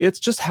it's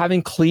just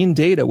having clean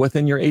data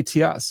within your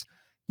ATS.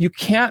 You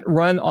can't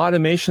run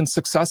automation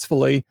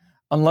successfully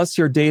unless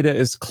your data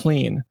is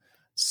clean.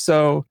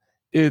 So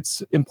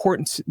it's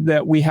important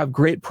that we have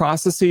great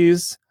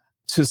processes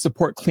to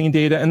support clean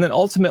data, and then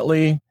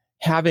ultimately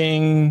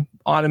having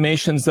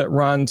automations that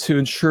run to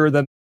ensure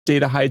that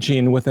data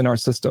hygiene within our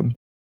system.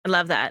 I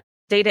love that.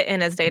 Data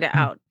in is data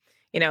out.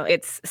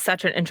 It's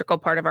such an integral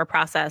part of our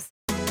process.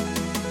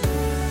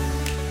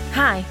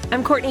 Hi,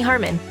 I'm Courtney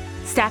Harmon,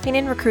 Staffing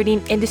and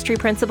Recruiting Industry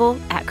Principal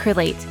at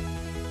Create.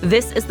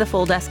 This is the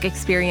Full Desk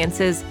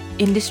Experience's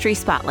Industry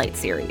Spotlight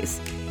Series,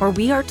 where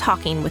we are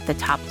talking with the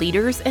top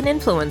leaders and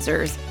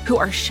influencers who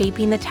are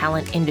shaping the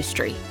talent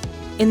industry.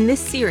 In this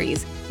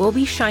series, we'll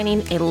be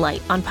shining a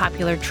light on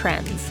popular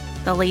trends,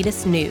 the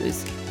latest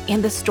news,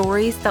 and the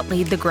stories that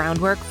laid the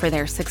groundwork for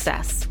their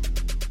success.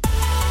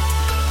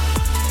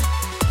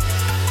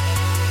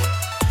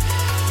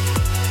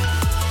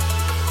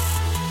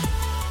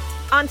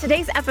 On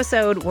today's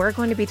episode, we're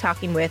going to be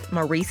talking with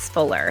Maurice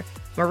Fuller.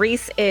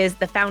 Maurice is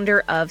the founder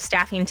of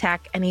StaffingTec,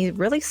 and he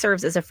really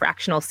serves as a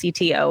fractional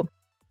CTO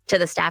to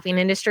the staffing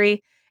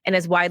industry and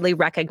is widely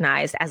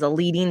recognized as a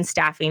leading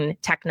staffing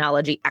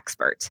technology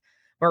expert.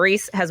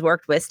 Maurice has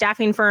worked with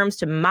staffing firms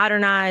to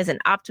modernize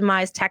and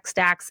optimize tech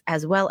stacks,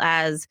 as well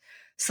as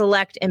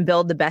select and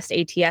build the best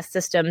ATS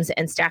systems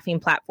and staffing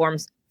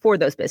platforms for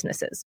those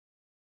businesses.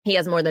 He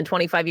has more than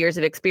 25 years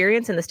of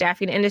experience in the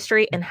staffing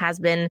industry and has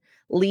been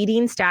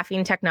leading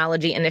staffing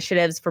technology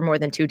initiatives for more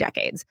than 2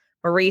 decades.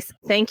 Maurice,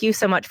 thank you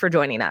so much for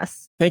joining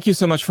us. Thank you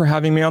so much for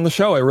having me on the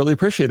show. I really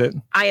appreciate it.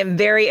 I am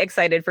very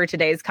excited for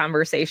today's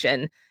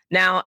conversation.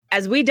 Now,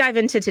 as we dive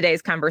into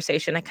today's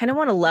conversation, I kind of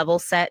want to level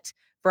set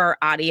for our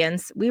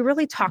audience. We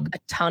really talk a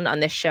ton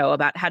on this show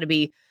about how to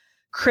be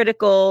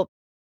critical,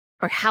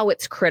 or how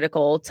it's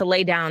critical to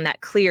lay down that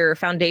clear,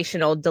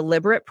 foundational,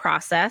 deliberate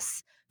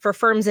process for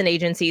firms and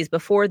agencies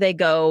before they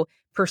go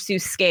pursue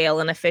scale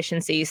and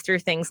efficiencies through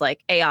things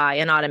like AI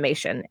and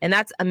automation. And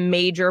that's a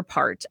major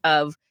part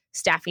of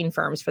staffing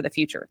firms for the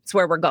future. It's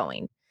where we're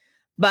going.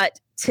 But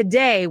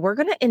today, we're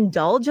going to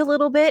indulge a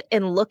little bit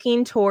in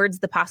looking towards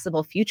the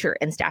possible future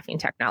in staffing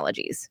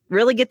technologies,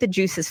 really get the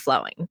juices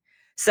flowing.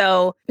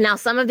 So now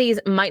some of these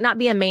might not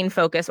be a main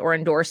focus or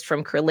endorsed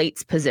from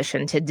Create's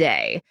position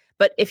today,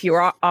 but if you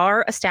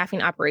are a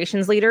staffing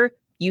operations leader,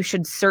 you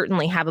should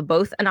certainly have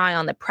both an eye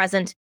on the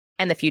present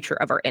and the future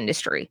of our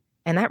industry.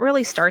 And that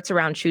really starts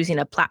around choosing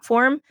a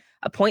platform,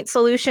 a point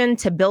solution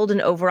to build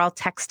an overall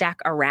tech stack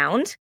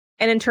around.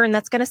 And in turn,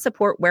 that's going to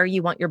support where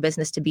you want your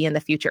business to be in the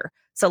future.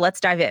 So let's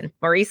dive in.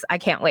 Maurice, I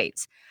can't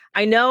wait.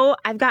 I know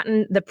I've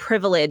gotten the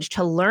privilege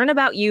to learn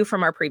about you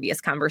from our previous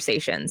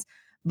conversations,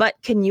 but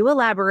can you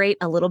elaborate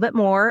a little bit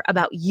more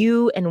about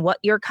you and what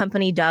your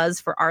company does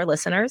for our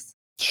listeners?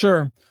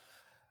 Sure.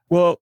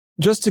 Well,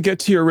 just to get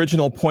to your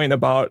original point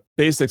about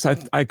basics,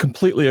 I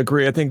completely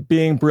agree. I think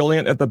being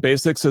brilliant at the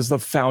basics is the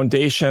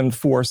foundation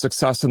for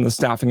success in the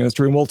staffing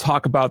industry. And we'll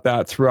talk about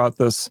that throughout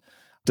this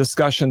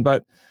discussion.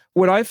 But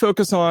what I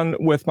focus on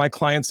with my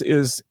clients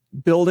is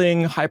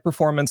building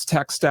high-performance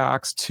tech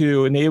stacks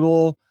to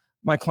enable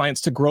my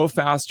clients to grow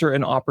faster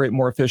and operate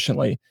more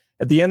efficiently.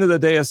 At the end of the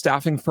day, a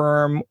staffing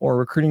firm or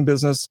recruiting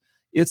business,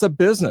 it's a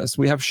business.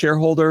 We have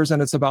shareholders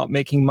and it's about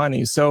making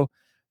money. So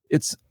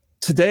it's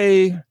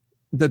today,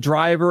 the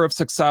driver of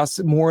success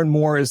more and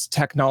more is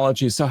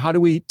technology. So how do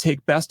we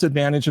take best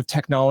advantage of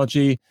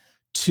technology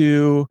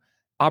to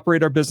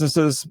operate our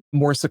businesses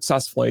more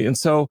successfully? And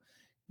so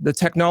the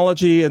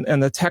technology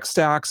and the tech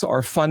stacks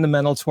are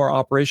fundamental to our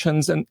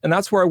operations. And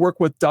that's where I work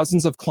with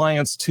dozens of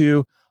clients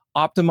to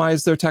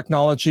optimize their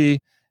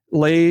technology,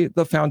 lay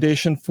the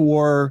foundation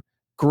for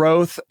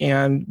growth,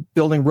 and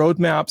building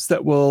roadmaps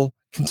that will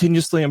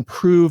continuously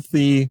improve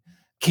the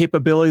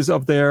capabilities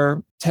of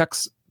their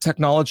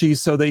technology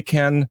so they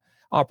can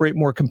operate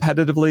more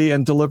competitively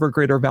and deliver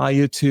greater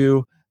value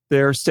to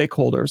their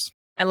stakeholders.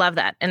 I love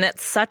that. And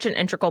that's such an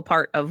integral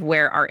part of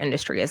where our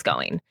industry is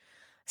going.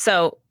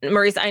 So,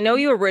 Maurice, I know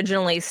you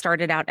originally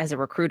started out as a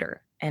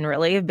recruiter and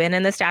really have been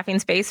in the staffing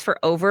space for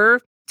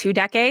over 2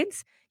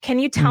 decades. Can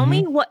you tell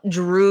me what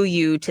drew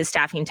you to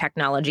staffing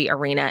technology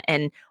arena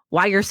and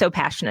why you're so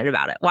passionate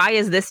about it? Why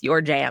is this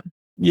your jam?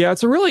 Yeah,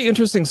 it's a really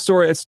interesting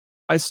story.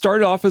 I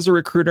started off as a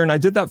recruiter and I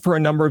did that for a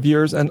number of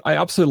years and I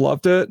absolutely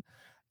loved it.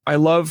 I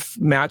love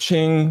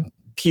matching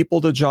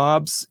people to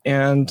jobs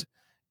and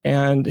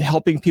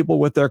helping people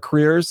with their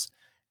careers.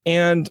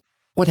 And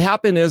what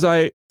happened is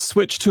I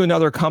switched to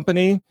another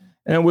company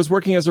and I was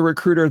working as a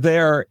recruiter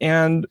there.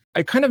 And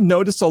I kind of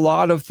noticed a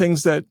lot of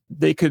things that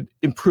they could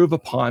improve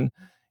upon.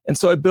 And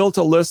so I built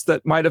a list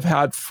that might have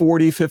had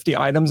 40, 50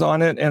 items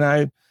on it. And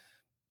I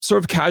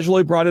sort of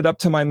casually brought it up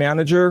to my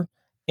manager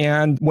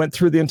and went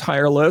through the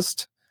entire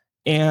list.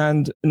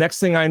 And next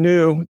thing I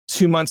knew,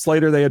 2 months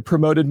later, they had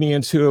promoted me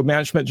into a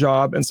management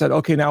job and said,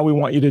 okay, now we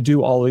want you to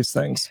do all these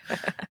things.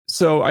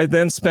 So I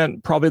then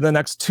spent probably the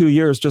next 2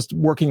 years just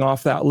working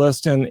off that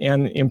list and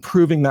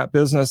improving that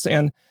business.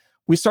 And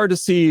we started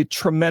to see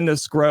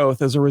tremendous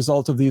growth as a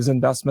result of these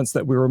investments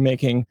that we were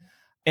making.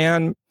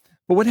 And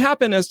But what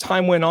happened as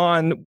time went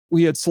on,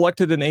 we had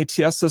selected an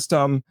ATS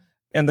system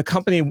and the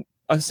company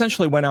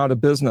essentially went out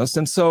of business.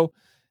 And so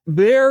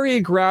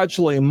very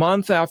gradually,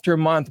 month after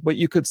month, what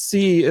you could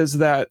see is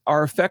that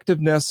our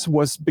effectiveness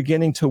was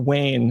beginning to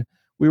wane.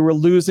 We were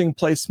losing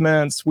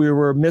placements. We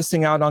were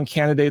missing out on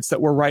candidates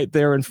that were right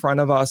there in front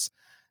of us.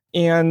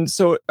 And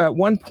so at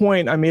one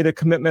point, I made a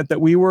commitment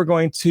that we were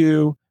going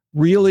to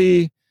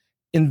really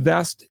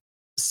invest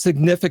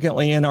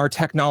significantly in our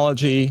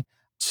technology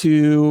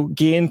to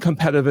gain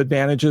competitive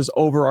advantages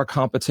over our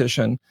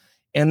competition.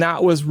 And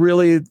that was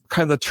really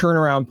kind of the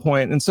turnaround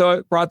point. And so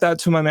I brought that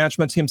to my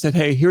management team, said,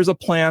 hey, here's a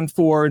plan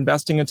for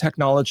investing in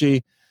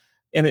technology.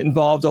 And it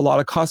involved a lot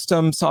of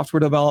custom software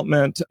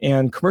development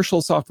and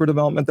commercial software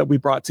development that we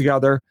brought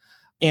together.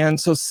 And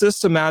so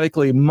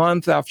systematically,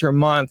 month after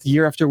month,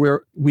 year after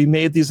year, we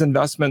made these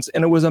investments.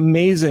 And it was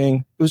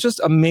amazing. It was just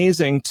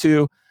amazing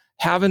to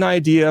have an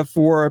idea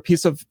for a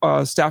piece of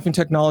staffing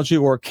technology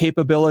or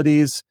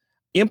capabilities,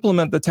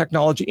 implement the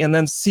technology, and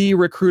then see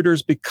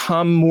recruiters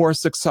become more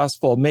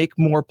successful, make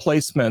more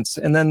placements.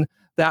 And then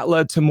that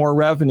led to more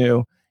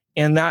revenue.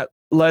 And that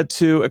led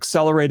to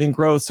accelerating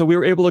growth. So we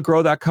were able to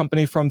grow that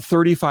company from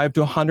 $35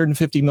 to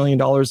 $150 million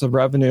of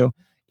revenue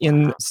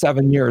in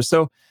 7 years.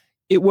 So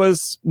it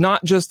was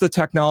not just the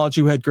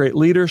technology. We had great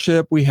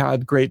leadership. We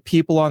had great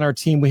people on our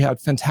team. We had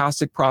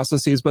fantastic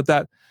processes, but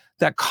that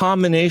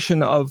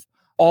combination of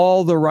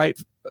all the right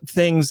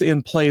things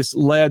in place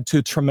led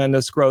to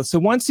tremendous growth. So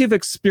once you've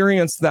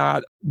experienced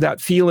that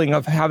feeling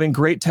of having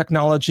great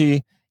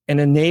technology and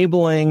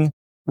enabling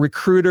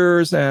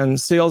recruiters and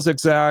sales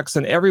execs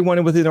and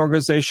everyone within the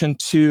organization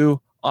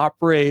to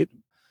operate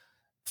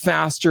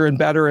faster and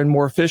better and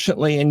more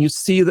efficiently, and you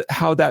see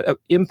how that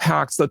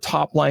impacts the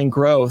top line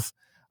growth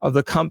of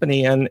the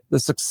company and the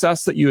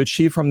success that you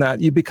achieve from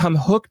that, you become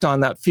hooked on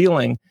that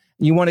feeling.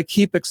 You want to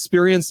keep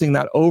experiencing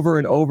that over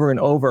and over and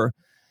over.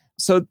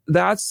 So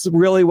that's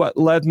really what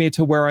led me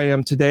to where I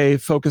am today,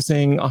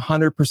 focusing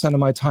 100% of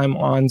my time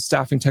on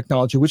staffing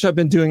technology, which I've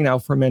been doing now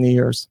for many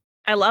years.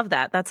 I love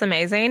that. That's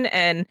amazing.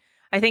 And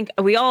I think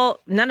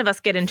none of us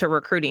get into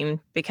recruiting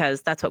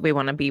because that's what we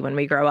want to be when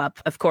we grow up,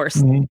 of course.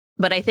 Mm-hmm.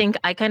 But I think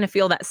I kind of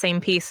feel that same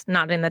piece,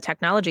 not in the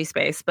technology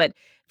space, but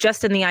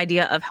just in the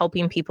idea of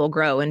helping people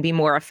grow and be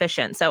more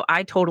efficient. So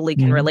I totally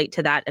can relate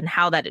to that and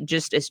how that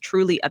just is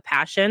truly a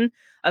passion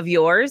of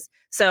yours.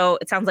 So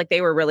it sounds like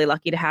they were really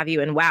lucky to have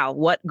you. And wow,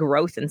 what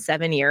growth in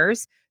 7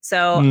 years.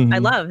 So I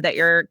love that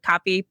you're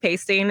copy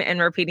pasting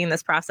and repeating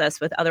this process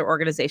with other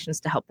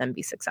organizations to help them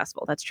be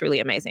successful. That's truly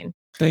amazing.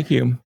 Thank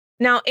you.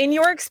 Now, in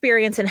your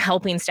experience in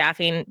helping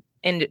staffing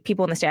and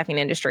people in the staffing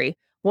industry,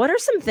 what are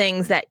some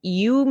things that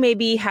you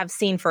maybe have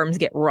seen firms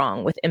get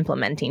wrong with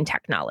implementing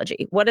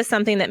technology? What is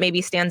something that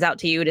maybe stands out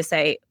to you to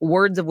say,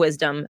 words of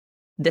wisdom,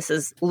 this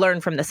is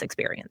learned from this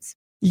experience?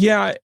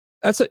 Yeah,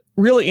 that's a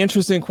really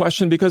interesting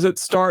question because it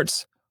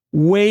starts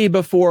way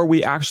before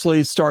we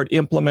actually start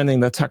implementing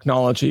the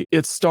technology.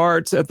 It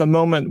starts at the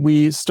moment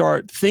we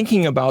start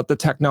thinking about the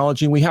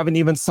technology. We haven't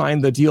even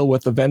signed the deal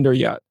with the vendor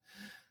yet.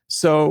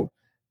 So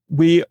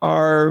we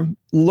are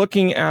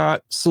looking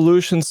at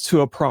solutions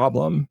to a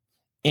problem,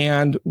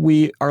 and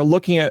we are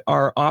looking at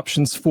our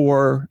options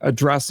for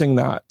addressing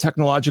that,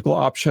 technological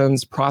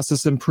options,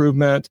 process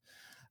improvement.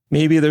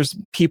 Maybe there's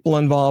people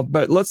involved,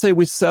 but let's say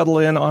we settle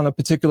in on a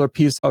particular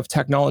piece of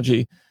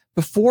technology.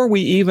 Before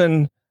we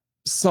even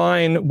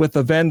sign with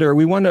the vendor,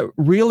 we want to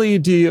really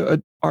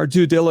do our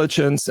due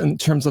diligence in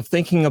terms of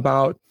thinking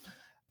about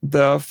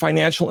the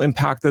financial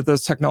impact that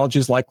this technology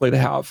is likely to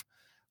have.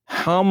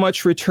 How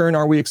much return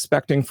are we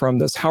expecting from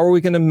this? How are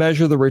we going to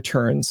measure the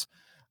returns?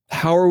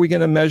 How are we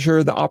going to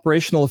measure the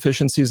operational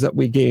efficiencies that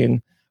we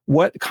gain?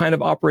 What kind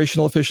of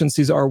operational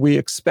efficiencies are we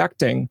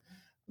expecting?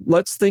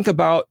 Let's think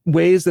about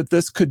ways that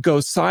this could go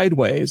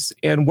sideways,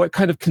 and what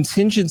kind of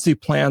contingency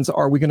plans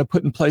are we going to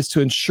put in place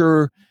to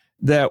ensure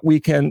that we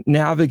can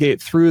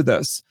navigate through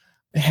this?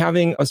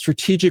 Having a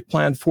strategic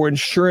plan for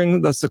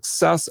ensuring the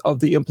success of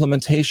the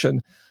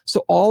implementation.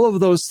 So all of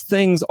those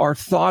things are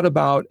thought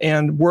about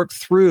and worked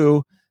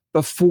through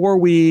before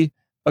we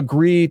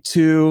agree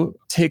to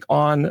take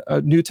on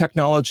a new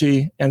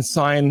technology and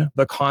sign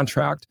the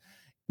contract.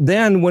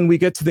 Then when we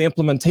get to the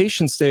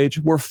implementation stage,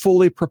 we're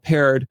fully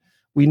prepared.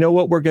 We know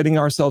what we're getting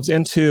ourselves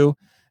into.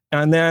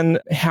 And then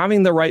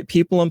having the right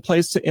people in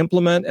place to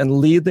implement and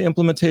lead the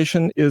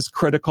implementation is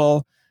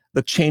critical.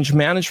 The change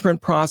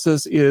management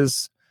process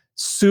is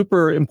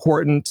super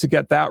important to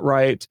get that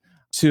right,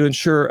 to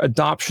ensure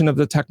adoption of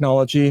the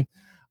technology.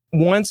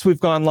 Once we've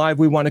gone live,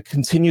 we want to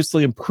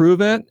continuously improve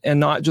it and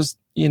not just,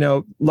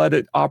 let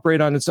it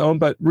operate on its own,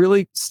 but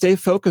really stay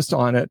focused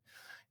on it.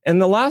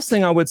 And the last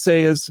thing I would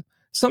say is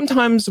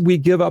sometimes we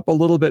give up a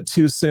little bit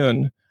too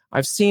soon.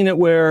 I've seen it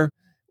where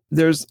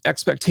there's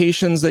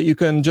expectations that you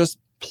can just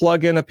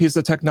plug in a piece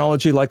of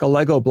technology like a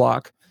Lego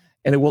block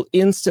and it will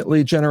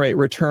instantly generate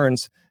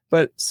returns.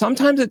 But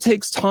sometimes it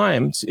takes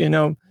time.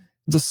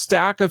 The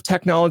stack of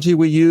technology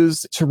we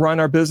use to run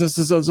our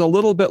businesses is a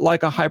little bit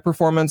like a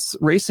high-performance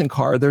racing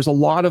car. There's a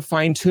lot of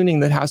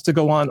fine-tuning that has to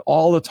go on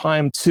all the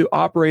time to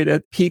operate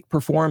at peak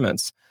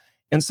performance.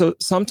 And so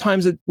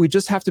sometimes we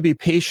just have to be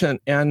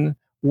patient and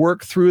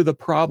work through the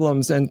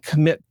problems and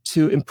commit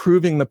to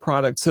improving the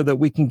product so that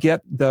we can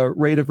get the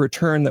rate of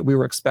return that we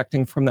were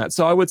expecting from that.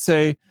 So I would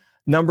say,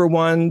 number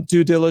one,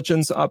 due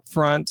diligence up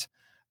front.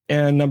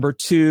 And number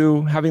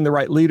two, having the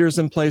right leaders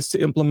in place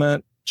to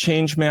implement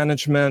change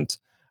management,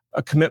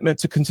 a commitment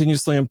to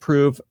continuously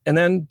improve, and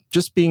then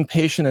just being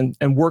patient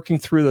and working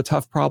through the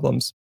tough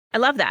problems. I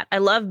love that. I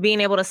love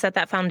being able to set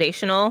that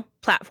foundational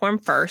platform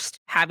first,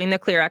 having the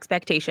clear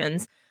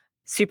expectations,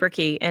 super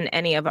key in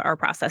any of our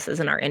processes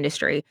in our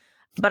industry.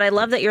 But I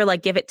love that you're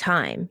like, give it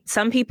time.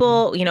 Some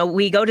people,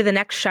 we go to the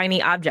next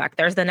shiny object.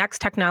 There's the next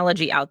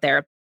technology out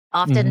there.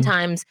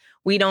 Oftentimes,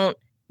 we don't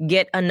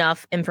get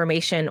enough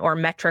information or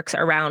metrics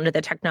around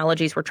the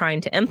technologies we're trying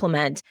to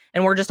implement,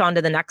 and we're just on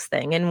to the next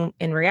thing. And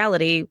in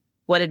reality,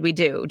 what did we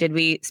do? Did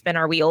we spin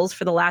our wheels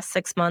for the last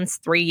 6 months,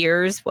 3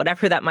 years,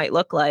 whatever that might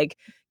look like,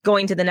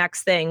 going to the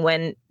next thing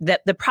when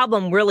the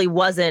problem really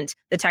wasn't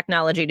the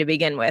technology to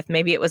begin with?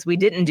 Maybe it was we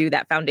didn't do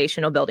that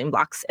foundational building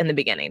blocks in the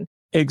beginning.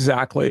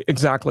 Exactly.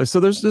 So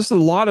there's just a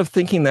lot of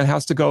thinking that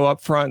has to go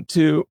up front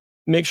to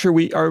make sure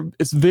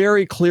it's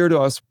very clear to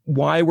us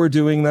why we're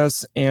doing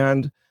this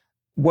and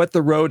what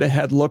the road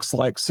ahead looks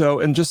like. So,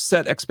 and just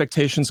set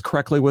expectations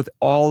correctly with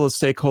all the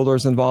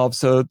stakeholders involved.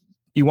 So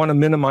you want to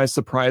minimize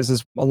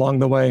surprises along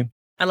the way.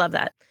 I love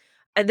that.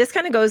 This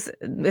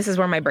is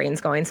where my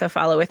brain's going, so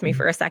follow with me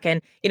for a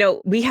second.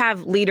 We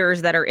have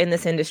leaders that are in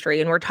this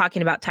industry and we're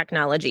talking about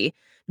technology.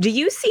 Do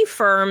you see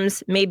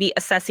firms maybe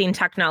assessing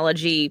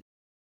technology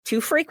too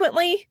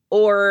frequently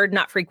or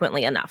not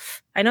frequently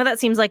enough? I know that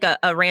seems like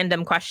a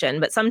random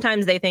question, but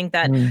sometimes they think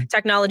that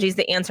technology is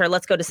the answer.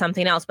 Let's go to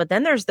something else. But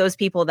then there's those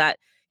people that,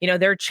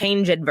 they're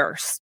change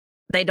adverse.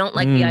 They don't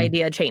like the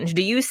idea of change.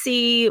 Do you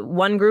see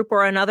one group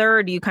or another,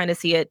 or do you kind of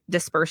see it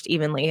dispersed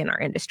evenly in our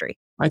industry?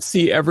 I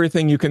see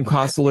everything you can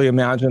possibly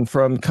imagine,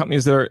 from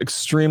companies that are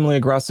extremely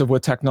aggressive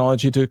with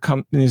technology to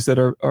companies that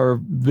are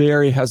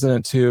very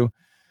hesitant to.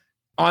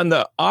 On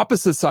the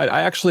opposite side,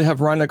 I actually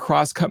have run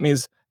across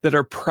companies that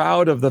are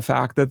proud of the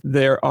fact that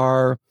they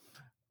are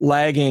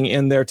lagging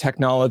in their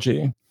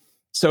technology.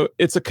 So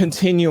it's a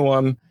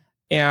continuum.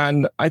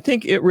 And I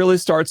think it really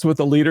starts with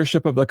the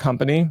leadership of the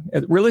company.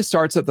 It really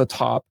starts at the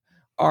top.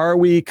 Are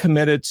we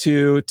committed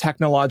to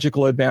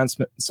technological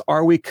advancements?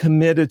 Are we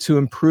committed to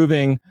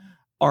improving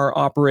our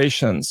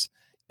operations?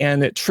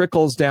 And it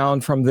trickles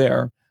down from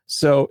there.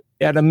 So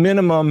at a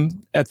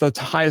minimum, at the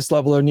highest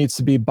level, there needs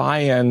to be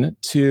buy-in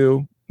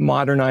to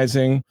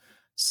modernizing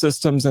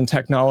systems and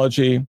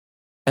technology.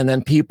 And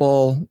then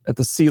people at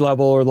the C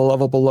level or the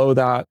level below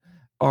that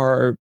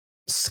are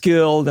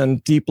skilled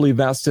and deeply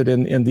vested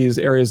in these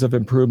areas of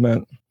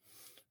improvement.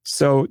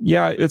 So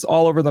yeah, it's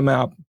all over the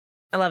map.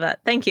 I love that.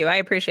 Thank you. I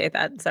appreciate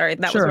that. Sorry,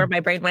 that was where my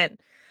brain went.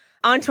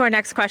 On to our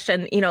next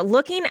question.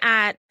 Looking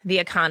at the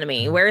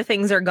economy, where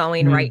things are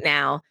going right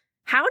now,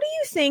 how do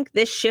you think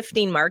this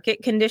shifting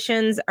market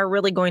conditions are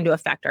really going to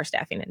affect our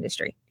staffing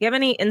industry? Do you have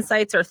any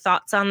insights or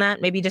thoughts on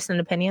that? Maybe just an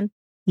opinion?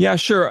 Yeah,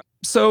 sure.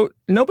 So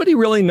nobody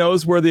really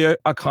knows where the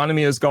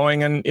economy is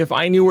going. And if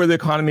I knew where the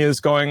economy is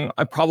going,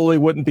 I probably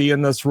wouldn't be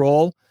in this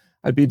role.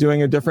 I'd be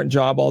doing a different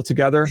job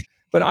altogether.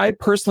 But I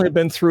personally have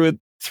been through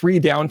 3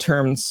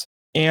 downturns.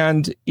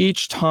 And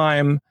each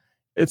time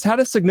it's had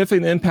a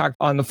significant impact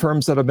on the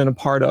firms that I've been a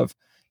part of.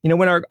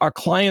 When our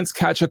clients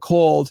catch a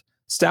cold,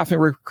 staffing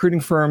recruiting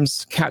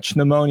firms catch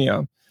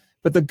pneumonia.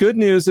 But the good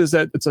news is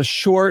that it's a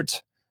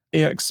short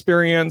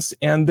experience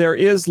and there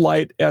is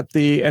light at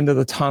the end of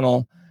the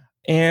tunnel.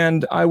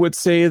 And I would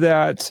say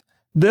that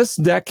this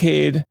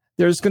decade,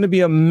 there's going to be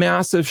a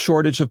massive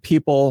shortage of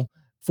people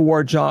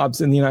for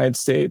jobs in the United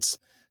States.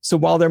 So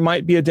while there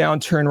might be a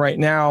downturn right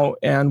now,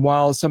 and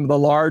while some of the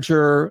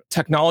larger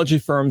technology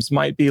firms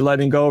might be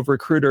letting go of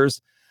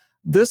recruiters,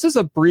 this is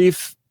a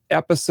brief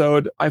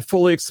episode. I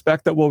fully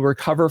expect that we'll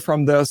recover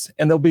from this,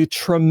 and there'll be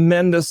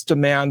tremendous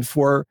demand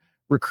for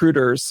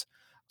recruiters.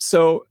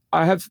 So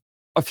I have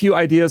a few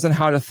ideas on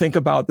how to think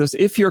about this.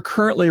 If you're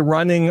currently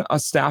running a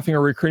staffing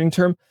or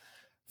recruiting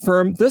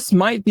firm, this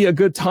might be a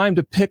good time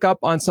to pick up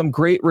on some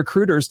great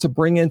recruiters to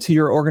bring into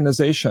your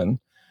organization.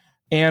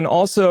 And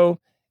also,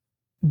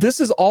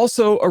 this is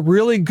also a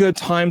really good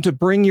time to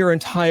bring your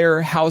entire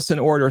house in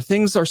order.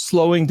 Things are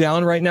slowing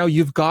down right now.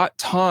 You've got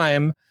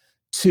time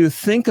to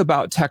think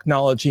about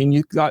technology, and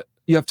you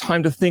have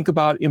time to think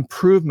about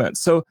improvement.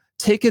 So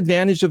take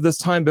advantage of this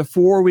time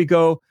before we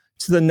go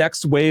to the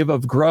next wave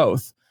of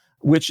growth,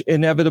 which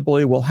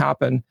inevitably will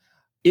happen.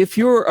 If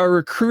you're a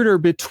recruiter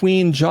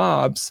between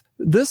jobs,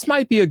 this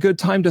might be a good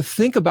time to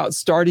think about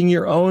starting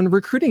your own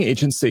recruiting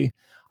agency.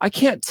 I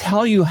can't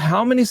tell you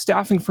how many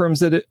staffing firms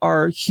that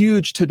are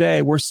huge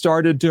today were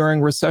started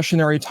during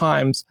recessionary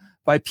times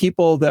by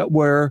people that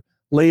were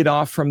laid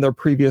off from their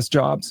previous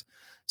jobs.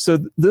 So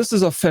this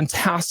is a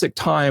fantastic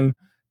time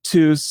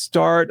to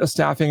start a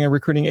staffing and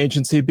recruiting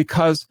agency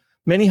because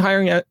many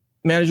hiring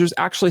managers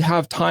actually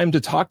have time to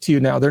talk to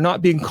you now. They're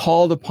not being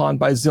called upon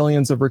by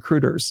zillions of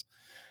recruiters.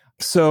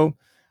 So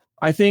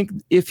I think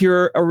if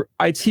you're a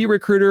IT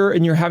recruiter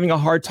and you're having a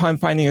hard time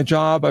finding a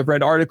job, I've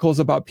read articles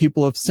about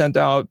people who have sent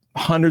out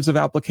hundreds of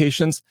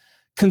applications.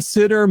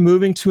 Consider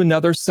moving to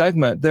another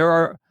segment. There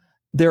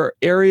are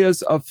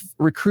areas of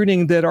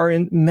recruiting that are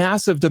in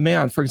massive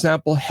demand. For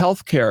example,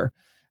 healthcare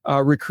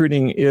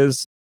recruiting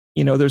is,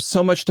 there's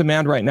so much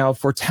demand right now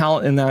for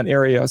talent in that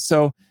area.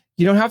 So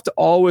you don't have to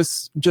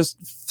always just,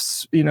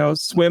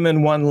 swim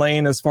in one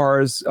lane as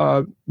far as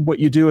what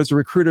you do as a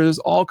recruiter. There's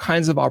all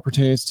kinds of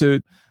opportunities to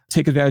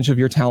take advantage of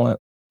your talent.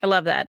 I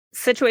love that.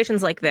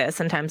 Situations like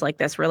this and times like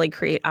this really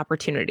create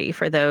opportunity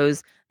for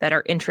those that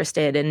are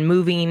interested in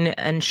moving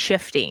and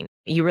shifting.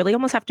 You really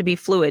almost have to be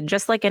fluid,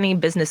 just like any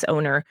business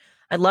owner.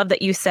 I love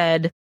that you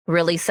said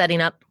really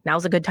setting up,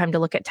 now's a good time to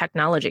look at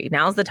technology.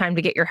 Now's the time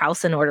to get your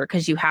house in order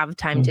because you have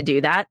time to do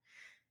that.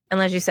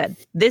 And as you said,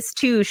 this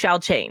too shall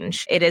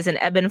change. It is an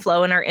ebb and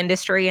flow in our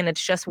industry, and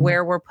it's just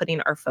where we're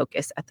putting our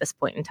focus at this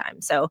point in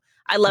time. So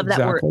I love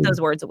that those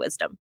words of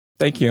wisdom.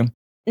 Thank you.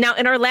 Now,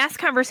 in our last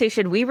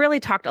conversation, we really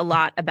talked a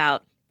lot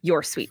about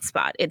your sweet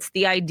spot. It's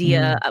the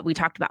idea, we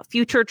talked about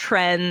future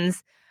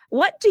trends.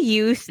 What do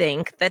you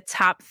think the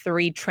top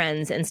 3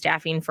 trends in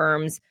staffing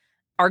firms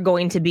are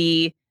going to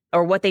be,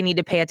 or what they need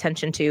to pay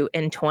attention to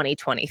in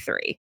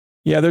 2023?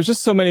 Yeah, there's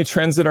just so many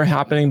trends that are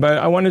happening, but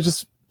I want to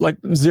just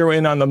zero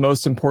in on the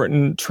most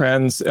important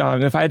trends.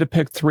 And if I had to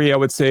pick 3, I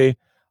would say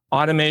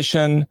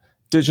automation,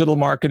 digital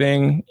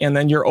marketing, and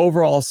then your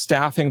overall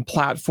staffing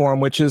platform,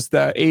 which is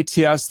the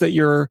ATS that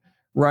you're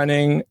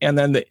running, and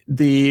then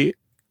the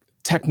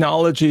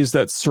technologies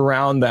that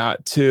surround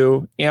that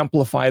to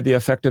amplify the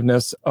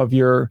effectiveness of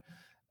your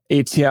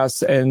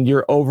ATS and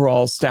your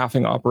overall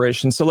staffing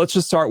operation. So let's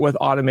just start with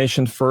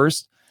automation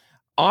first.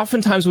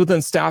 Oftentimes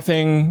within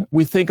staffing,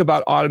 we think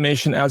about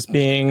automation as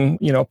being,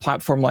 a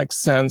platform like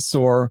Sense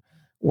or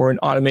an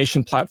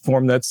automation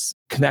platform that's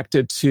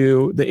connected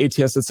to the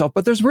ATS itself.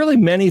 But there's really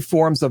many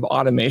forms of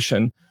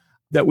automation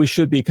that we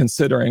should be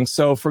considering.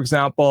 So for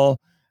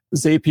example,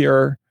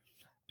 Zapier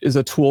is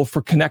a tool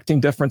for connecting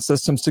different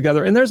systems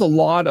together. And there's a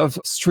lot of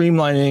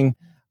streamlining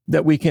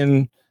that we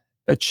can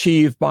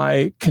achieve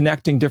by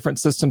connecting different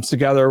systems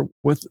together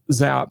with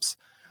Zaps.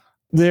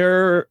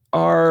 There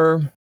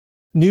are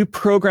new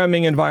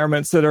programming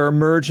environments that are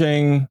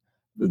emerging.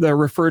 They're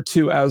referred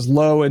to as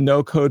low and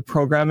no code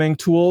programming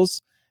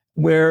tools,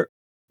 where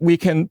we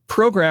can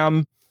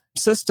program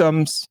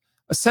systems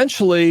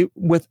essentially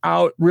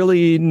without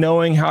really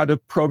knowing how to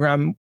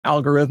program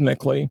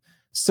algorithmically.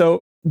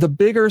 So the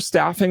bigger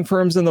staffing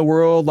firms in the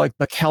world, like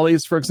the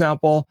Kellys, for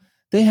example,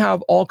 they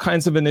have all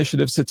kinds of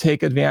initiatives to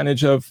take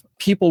advantage of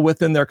people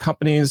within their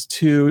companies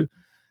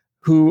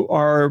who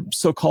are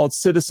so-called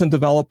citizen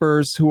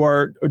developers who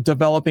are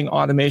developing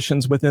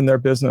automations within their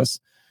business.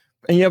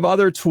 And you have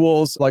other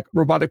tools like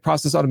robotic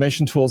process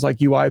automation tools like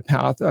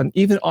UiPath, and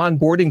even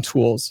onboarding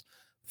tools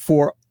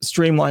for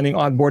streamlining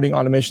onboarding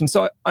automation.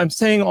 So I'm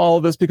saying all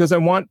of this because I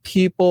want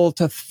people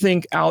to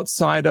think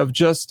outside of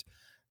just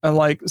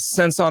like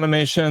sense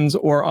automations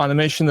or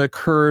automation that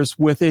occurs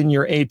within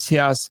your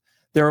ATS.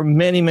 There are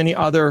many, many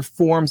other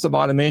forms of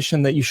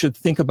automation that you should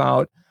think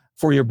about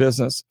for your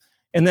business.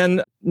 And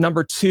then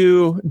number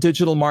 2,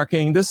 digital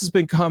marketing. This has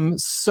become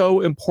so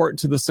important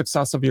to the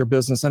success of your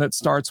business. And it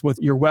starts with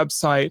your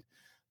website,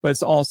 but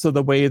it's also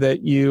the way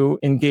that you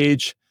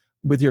engage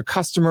with your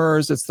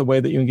customers. It's the way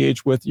that you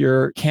engage with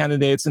your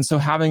candidates. And so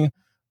having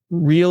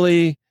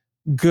really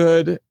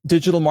good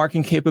digital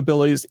marketing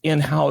capabilities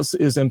in-house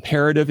is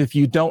imperative. If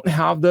you don't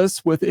have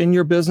this within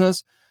your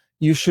business,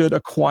 you should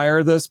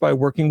acquire this by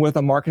working with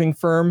a marketing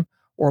firm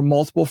or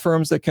multiple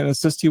firms that can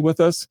assist you with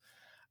this.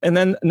 And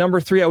then number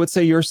 3, I would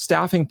say your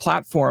staffing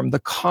platform, the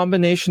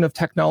combination of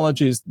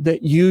technologies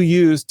that you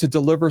use to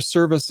deliver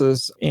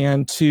services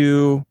and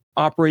to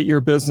operate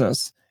your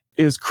business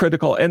is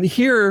critical. And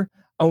here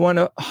I want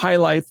to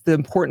highlight the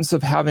importance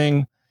of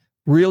having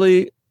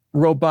really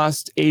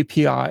robust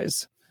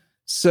APIs.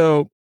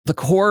 So the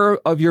core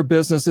of your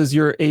business is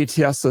your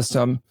ATS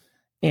system,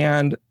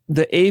 and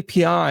the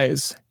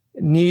APIs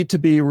need to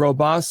be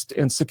robust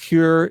and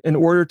secure in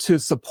order to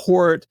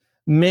support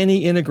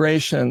many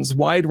integrations,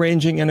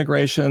 wide-ranging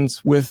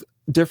integrations with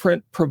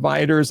different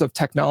providers of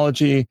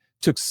technology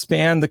to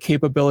expand the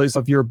capabilities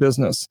of your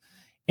business.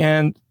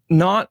 And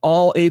not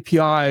all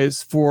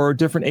APIs for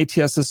different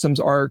ATS systems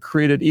are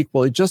created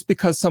equally. Just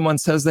because someone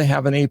says they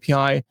have an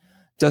API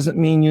doesn't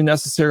mean you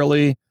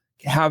necessarily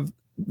have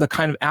the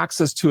kind of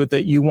access to it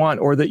that you want,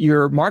 or that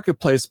your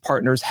marketplace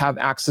partners have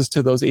access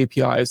to those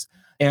APIs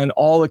and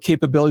all the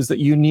capabilities that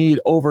you need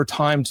over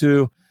time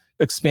to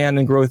expand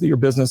and grow your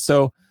business.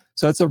 So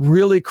it's a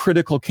really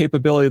critical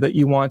capability that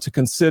you want to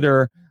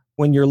consider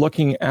when you're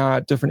looking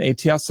at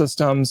different ATS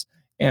systems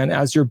and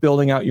as you're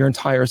building out your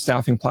entire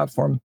staffing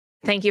platform.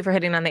 Thank you for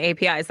hitting on the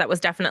APIs. That was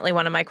definitely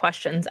one of my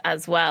questions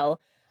as well.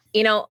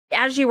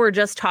 As you were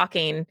just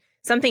talking,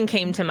 something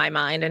came to my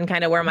mind and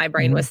kind of where my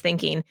brain was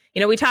thinking.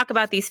 We talk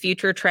about these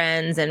future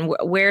trends and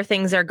where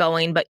things are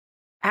going, but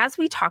as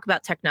we talk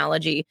about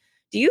technology,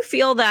 do you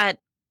feel that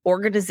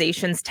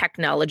organizations'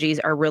 technologies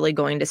are really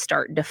going to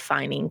start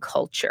defining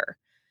culture?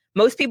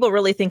 most people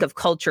really think of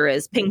culture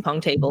as ping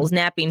pong tables,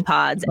 napping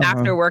pods,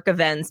 after work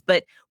events.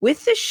 But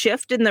with the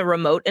shift in the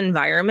remote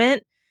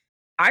environment,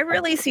 I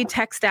really see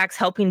tech stacks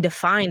helping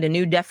define a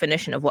new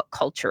definition of what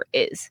culture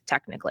is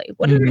technically.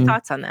 What are your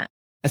thoughts on that?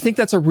 I think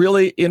that's a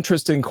really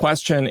interesting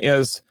question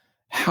is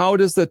how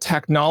does the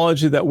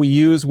technology that we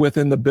use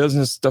within the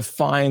business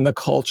define the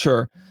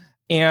culture?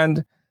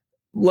 And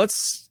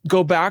let's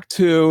go back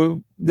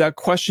to that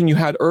question you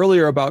had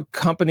earlier about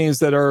companies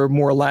that are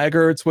more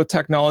laggards with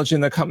technology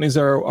and the companies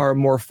that are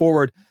more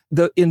forward.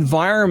 The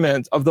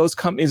environment of those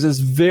companies is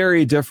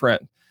very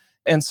different.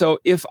 And so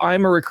if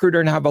I'm a recruiter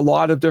and have a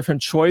lot of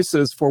different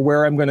choices for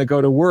where I'm going to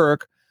go to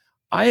work,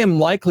 I am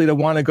likely to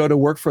want to go to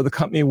work for the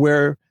company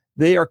where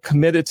they are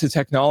committed to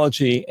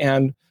technology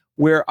and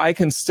where I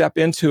can step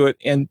into it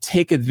and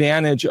take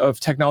advantage of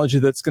technology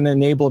that's going to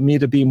enable me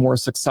to be more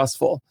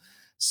successful.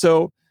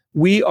 So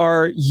we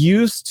are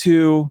used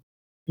to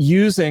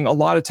using a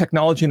lot of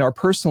technology in our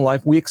personal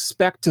life. We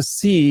expect to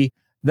see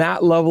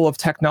that level of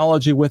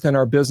technology within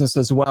our business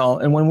as well.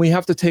 And when we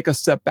have to take a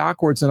step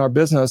backwards in our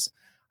business,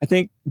 I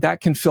think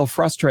that can feel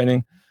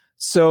frustrating.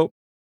 So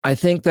I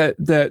think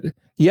that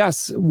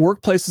yes,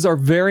 workplaces are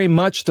very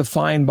much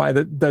defined by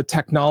the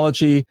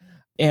technology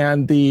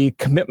and the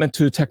commitment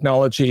to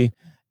technology.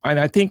 And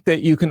I think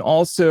that you can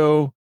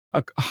also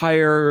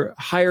hire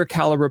higher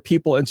caliber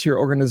people into your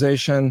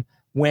organization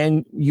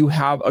when you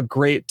have a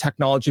great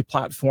technology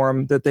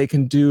platform that they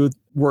can do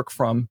work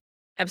from.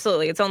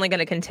 Absolutely. It's only going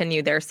to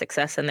continue their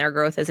success and their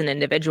growth as an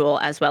individual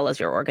as well as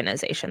your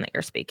organization that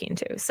you're speaking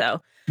to. So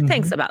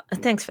thanks for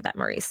that,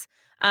 Maurice.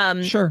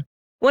 Sure.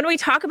 When we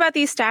talk about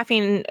these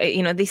staffing,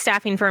 these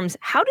staffing firms,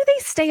 how do they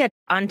stay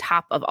on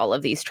top of all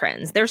of these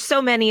trends? There's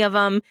so many of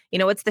them.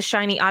 It's the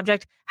shiny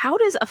object. How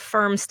does a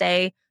firm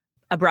stay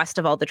abreast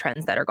of all the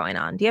trends that are going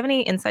on? Do you have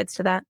any insights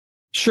to that?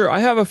 Sure. I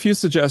have a few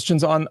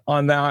suggestions on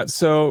that.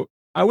 So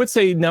I would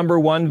say number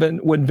one,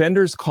 when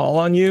vendors call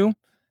on you,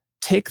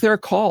 take their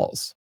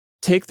calls,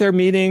 take their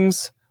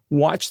meetings,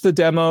 watch the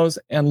demos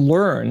and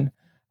learn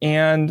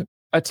and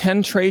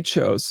attend trade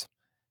shows.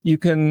 You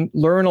can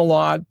learn a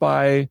lot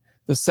by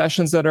the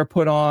sessions that are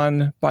put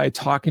on, by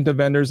talking to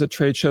vendors at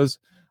trade shows.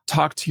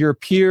 Talk to your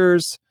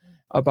peers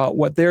about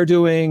what they're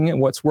doing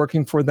and what's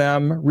working for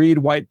them. Read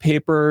white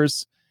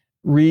papers,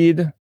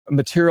 read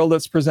material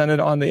that's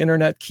presented on the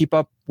internet. Keep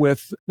up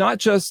with not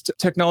just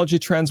technology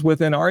trends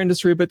within our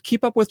industry, but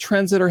keep up with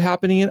trends that are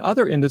happening in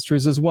other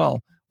industries as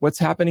well. What's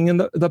happening in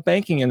the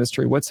banking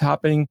industry? What's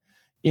happening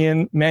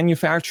in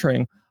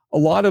manufacturing? A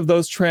lot of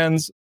those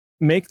trends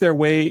make their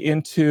way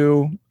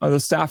into the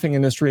staffing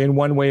industry in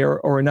one way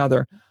or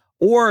another.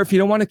 Or if you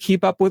don't want to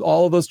keep up with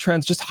all of those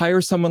trends, just hire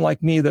someone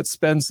like me that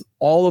spends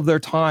all of their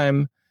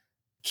time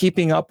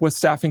keeping up with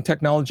staffing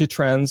technology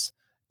trends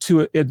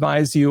to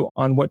advise you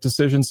on what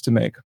decisions to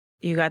make.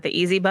 You got the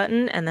easy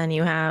button, and then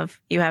you have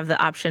the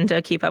option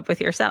to keep up with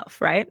yourself,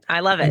 right?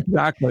 I love it.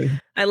 Exactly.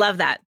 I love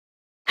that.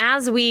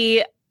 As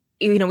we've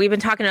been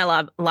talking a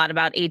lot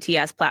about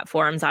ATS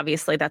platforms.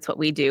 Obviously, that's what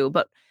we do.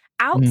 But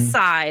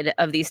outside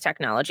of these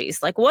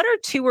technologies, like what are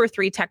 2 or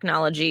 3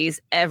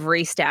 technologies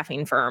every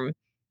staffing firm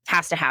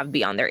has to have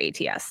beyond their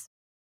ATS?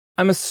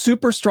 I'm a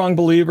super strong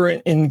believer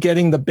in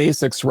getting the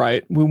basics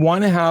right. We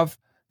want to have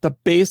the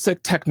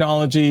basic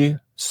technology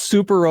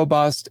super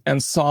robust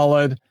and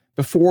solid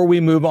before we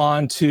move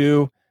on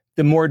to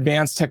the more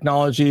advanced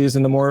technologies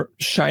and the more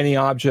shiny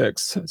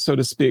objects, so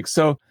to speak.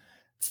 So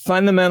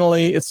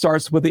fundamentally, it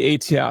starts with the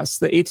ATS.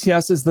 The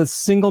ATS is the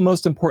single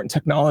most important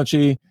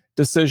technology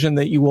decision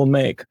that you will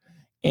make.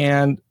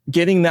 And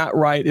getting that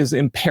right is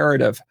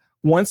imperative.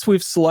 Once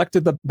we've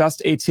selected the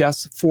best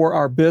ATS for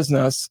our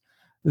business,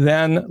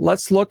 then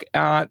let's look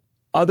at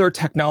other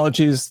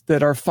technologies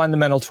that are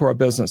fundamental to our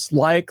business,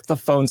 like the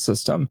phone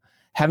system.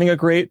 Having a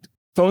great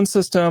phone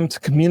system to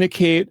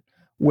communicate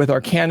with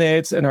our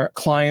candidates and our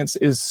clients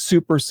is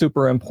super,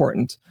 super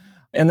important.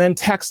 And then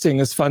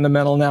texting is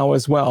fundamental now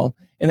as well.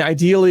 And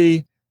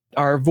ideally,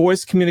 our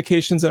voice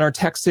communications and our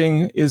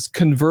texting is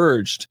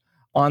converged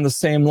on the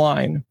same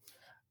line.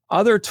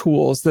 Other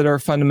tools that are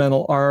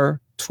fundamental are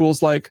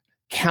tools like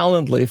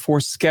Calendly for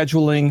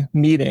scheduling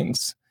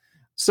meetings.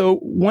 So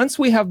once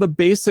we have the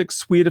basic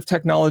suite of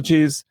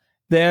technologies,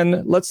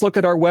 then let's look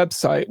at our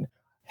website.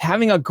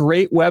 Having a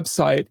great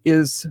website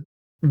is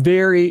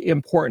very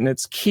important.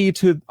 It's key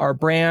to our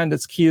brand.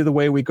 It's key to the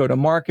way we go to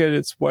market.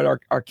 It's what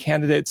our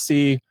candidates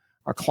see,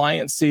 our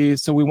clients see.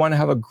 So we want to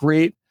have a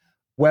great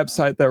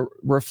website that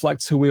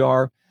reflects who we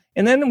are.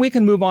 And then we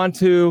can move on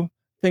to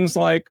things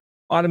like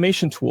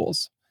automation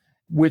tools,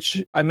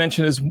 which I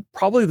mentioned is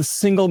probably the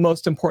single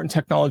most important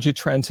technology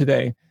trend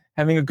today.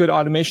 Having a good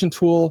automation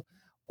tool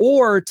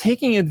or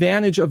taking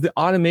advantage of the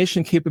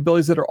automation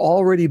capabilities that are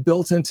already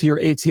built into your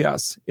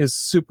ATS is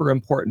super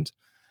important.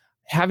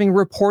 Having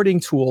reporting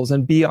tools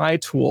and BI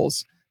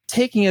tools,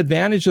 taking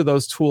advantage of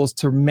those tools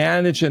to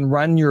manage and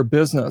run your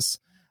business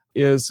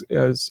is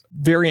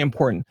very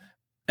important.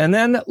 And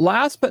then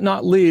last but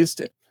not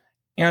least,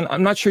 and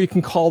I'm not sure you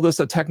can call this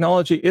a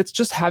technology, it's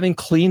just having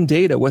clean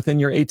data within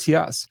your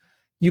ATS.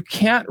 You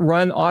can't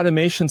run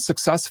automation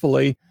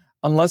successfully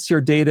unless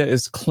your data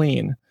is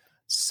clean.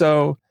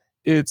 So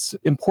it's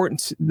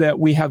important that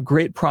we have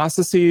great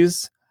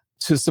processes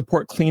to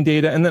support clean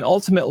data, and then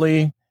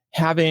ultimately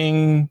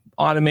having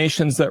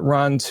automations that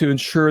run to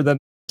ensure that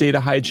data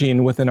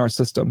hygiene within our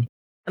system.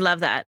 I love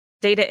that.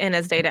 Data in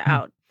as data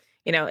out.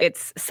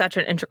 It's such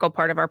an integral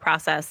part of our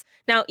process.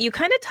 Now, you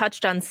kind of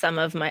touched on some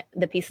of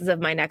the pieces of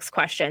my next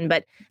question,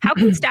 but how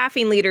can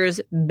staffing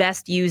leaders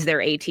best use their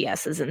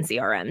ATSs and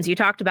CRMs? You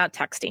talked about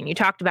texting, you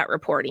talked about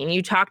reporting,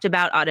 you talked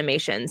about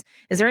automations.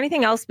 Is there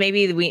anything else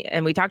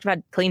we talked about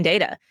clean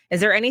data. Is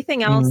there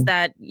anything else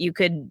that you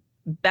could,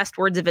 best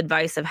words of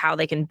advice of how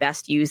they can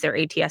best use their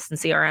ATS and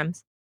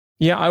CRMs?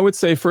 Yeah, I would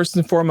say first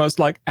and foremost,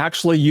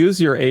 actually use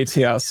your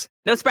ATS.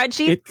 No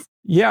spreadsheets?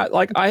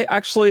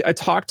 I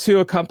talked to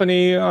a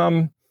company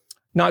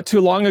not too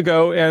long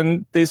ago,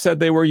 and they said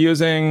they were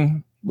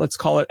using, let's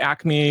call it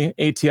Acme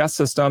ATS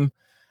system.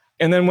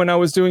 And then when I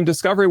was doing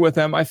discovery with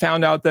them, I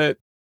found out that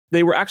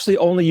they were actually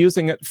only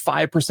using it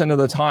 5% of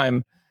the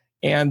time,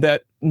 and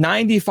that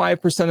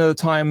 95% of the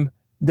time,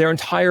 their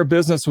entire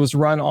business was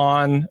run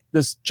on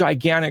this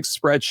gigantic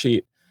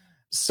spreadsheet.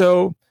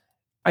 So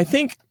I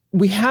think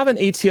we have an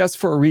ATS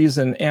for a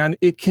reason, and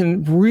it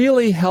can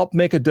really help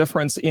make a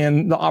difference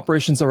in the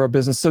operations of our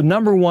business. So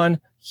number one,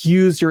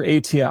 use your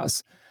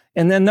ATS.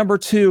 And then number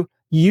two,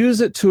 use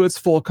it to its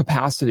full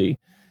capacity.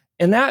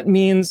 And that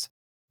means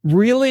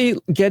really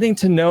getting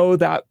to know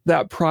that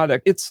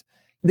product.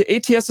 The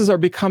ATSs are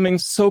becoming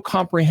so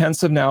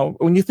comprehensive now.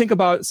 When you think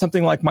about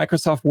something like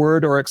Microsoft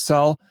Word or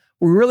Excel,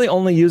 we're really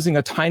only using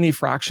a tiny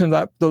fraction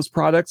of those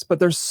products, but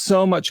there's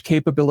so much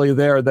capability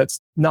there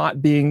that's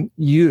not being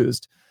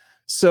used.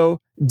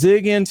 So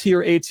dig into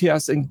your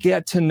ATS and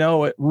get to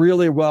know it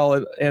really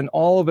well and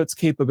all of its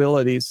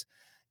capabilities.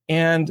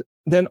 And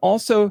then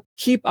also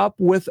keep up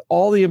with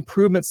all the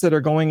improvements that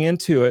are going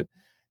into it.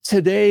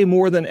 Today,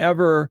 more than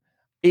ever,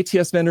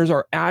 ATS vendors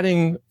are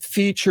adding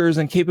features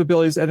and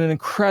capabilities at an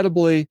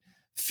incredibly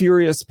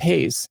furious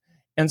pace.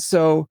 And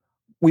so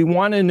we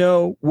want to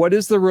know what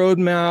is the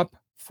roadmap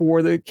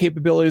for the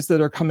capabilities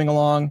that are coming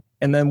along.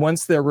 And then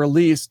once they're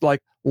released,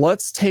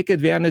 let's take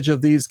advantage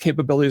of these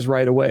capabilities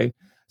right away.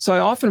 So I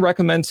often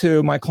recommend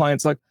to my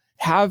clients,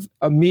 have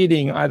a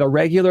meeting at a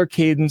regular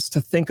cadence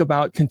to think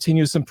about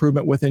continuous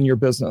improvement within your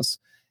business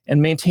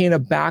and maintain a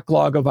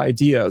backlog of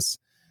ideas.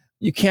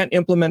 You can't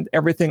implement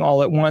everything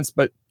all at once,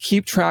 but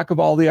keep track of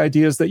all the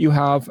ideas that you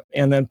have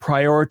and then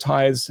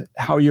prioritize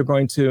how you're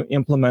going to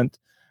implement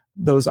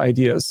those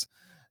ideas.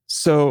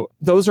 So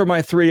those are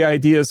my 3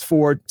 ideas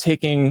for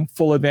taking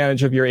full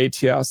advantage of your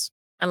ATS.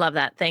 I love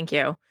that. Thank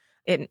you.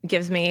 It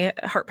gives me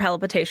heart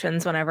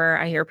palpitations whenever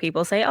I hear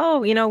people say, oh,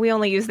 we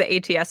only use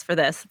the ATS for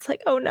this. It's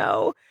like, oh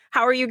no,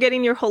 how are you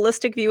getting your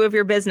holistic view of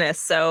your business?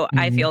 So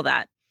I feel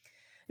that.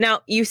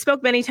 Now, you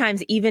spoke many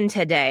times, even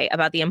today,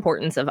 about the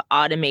importance of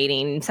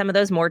automating some of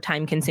those more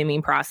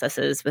time-consuming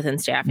processes within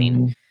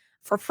staffing.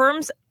 For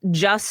firms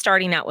just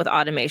starting out with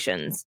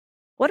automations,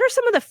 what are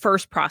some of the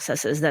first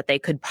processes that they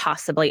could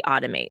possibly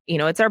automate?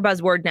 It's our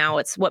buzzword now.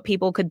 It's what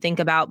people could think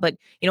about. But,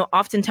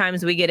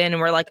 oftentimes we get in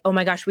and we're like, oh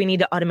my gosh, we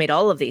need to automate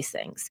all of these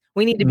things.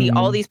 We need to be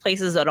all these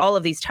places at all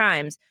of these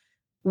times.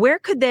 Where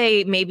could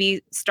they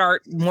maybe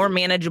start more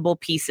manageable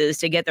pieces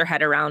to get their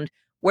head around?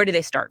 Where do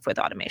they start with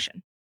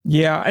automation?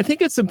 Yeah, I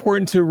think it's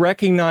important to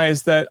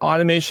recognize that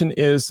automation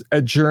is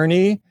a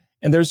journey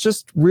and there's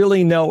just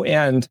really no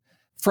end.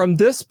 From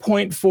this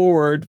point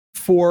forward,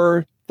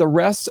 for the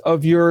rest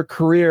of your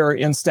career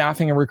in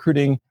staffing and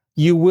recruiting,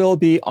 you will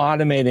be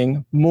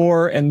automating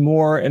more and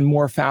more and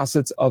more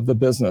facets of the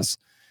business.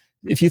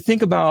 If you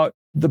think about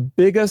the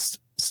biggest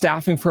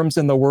staffing firms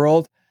in the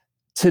world,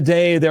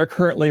 today they're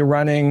currently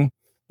running,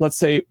 let's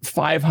say,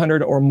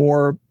 500 or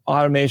more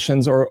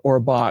automations or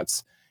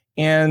bots.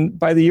 And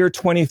by the year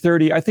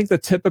 2030, I think the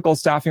typical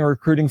staffing or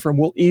recruiting firm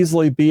will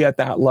easily be at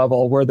that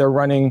level where they're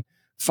running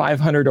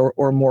 500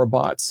 or more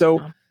bots.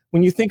 So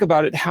when you think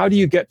about it, how do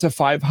you get to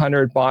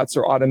 500 bots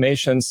or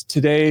automations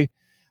today?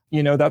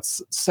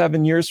 That's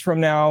 7 years from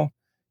now.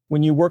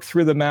 When you work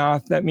through the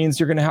math, that means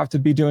you're going to have to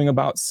be doing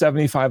about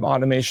 75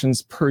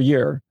 automations per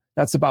year.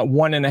 That's about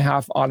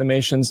 1.5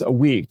 automations a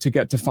week to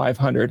get to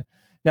 500.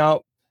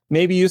 Now,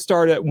 maybe you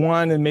start at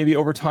 1 and maybe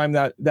over time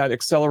that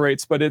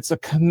accelerates, but it's a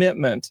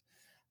commitment.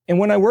 And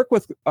when I work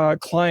with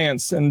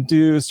clients and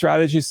do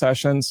strategy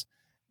sessions,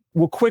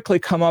 we'll quickly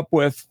come up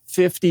with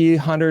 50,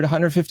 100,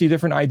 150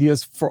 different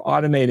ideas for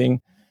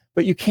automating,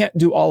 but you can't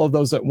do all of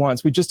those at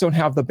once. We just don't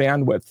have the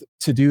bandwidth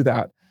to do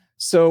that.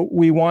 So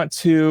we want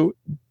to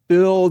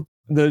build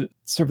the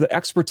sort of the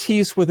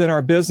expertise within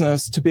our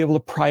business to be able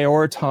to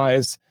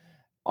prioritize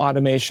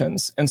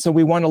automations. And so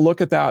we want to look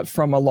at that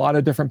from a lot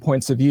of different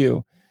points of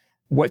view.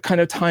 What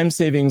kind of time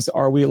savings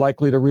are we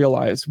likely to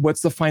realize?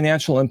 What's the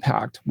financial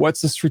impact?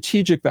 What's the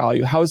strategic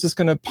value? How is this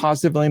going to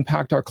positively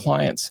impact our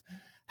clients?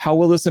 How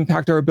will this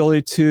impact our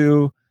ability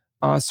to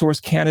source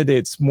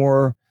candidates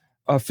more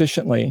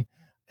efficiently?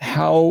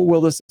 How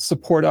will this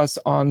support us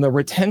on the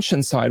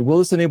retention side? Will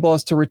this enable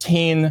us to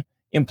retain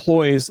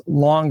employees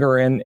longer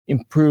and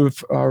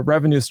improve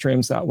revenue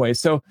streams that way.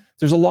 So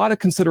there's a lot of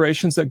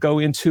considerations that go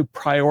into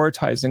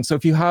prioritizing. So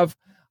if you have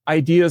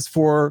ideas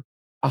for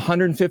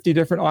 150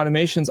 different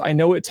automations, I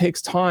know it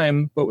takes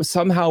time, but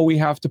somehow we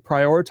have to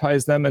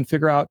prioritize them and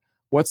figure out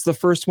what's the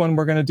first one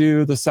we're going to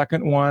do, the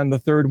second one, the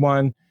third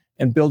one,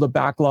 and build a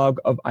backlog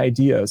of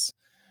ideas.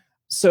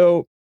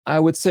 So I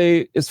would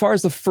say, as far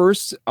as the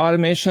first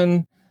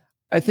automation,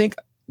 I think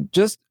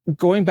just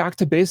going back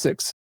to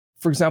basics.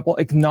 For example,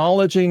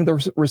 acknowledging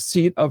the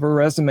receipt of a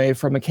resume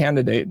from a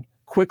candidate,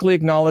 quickly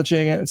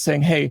acknowledging it and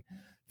saying, hey,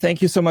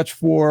 thank you so much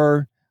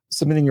for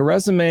submitting your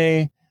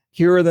resume.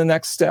 Here are the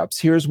next steps.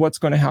 Here's what's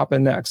going to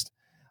happen next.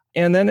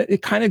 And then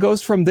it kind of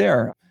goes from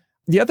there.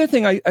 The other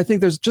thing, I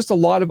think there's just a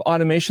lot of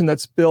automation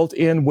that's built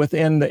in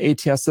within the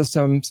ATS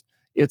systems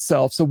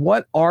itself. So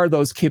what are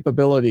those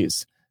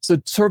capabilities? So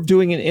sort of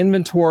doing an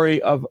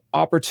inventory of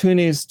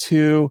opportunities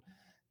to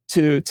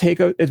take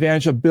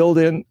advantage of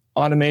built-in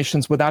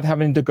automations without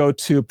having to go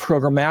to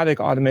programmatic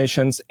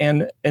automations,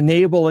 and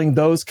enabling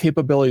those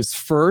capabilities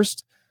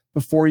first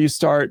before you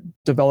start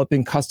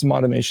developing custom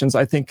automations,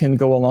 I think can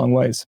go a long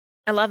ways.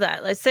 I love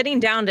that. Like sitting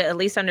down to at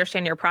least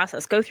understand your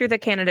process, go through the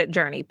candidate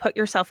journey, put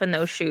yourself in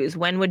those shoes.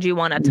 When would you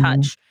want to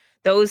touch?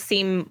 Those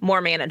seem more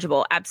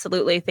manageable.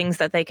 Absolutely. Things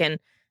that they can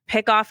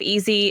pick off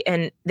easy,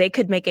 and they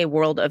could make a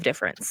world of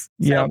difference.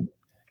 Yeah.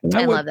 So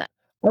I love that.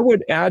 I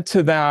would add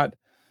to that,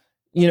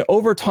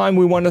 over time,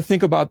 we want to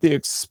think about the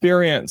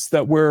experience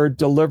that we're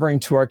delivering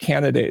to our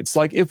candidates.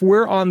 Like if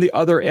we're on the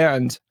other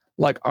end,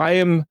 like I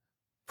am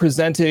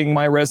presenting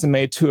my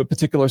resume to a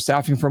particular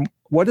staffing firm,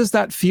 what does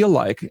that feel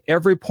like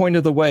every point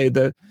of the way?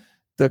 The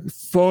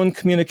phone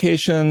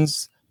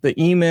communications, the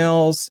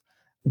emails,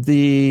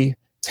 the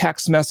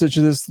text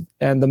messages,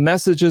 and the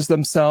messages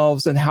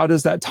themselves, and how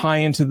does that tie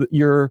into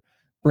your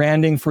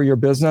branding for your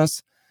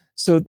business?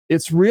 So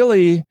it's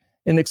really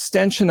an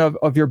extension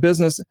of your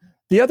business.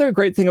 The other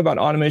great thing about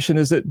automation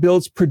is it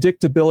builds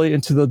predictability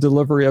into the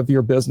delivery of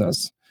your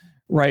business,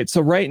 right?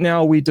 So right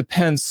now we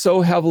depend so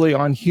heavily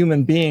on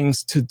human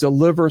beings to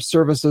deliver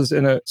services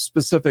in a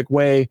specific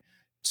way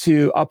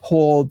to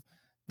uphold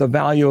the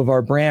value of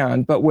our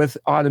brand. But with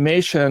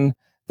automation,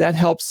 that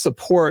helps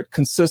support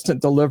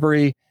consistent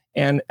delivery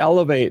and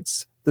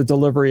elevates the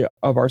delivery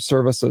of our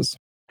services.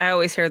 I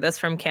always hear this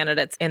from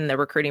candidates in the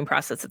recruiting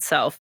process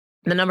itself.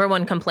 The number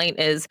one complaint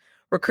is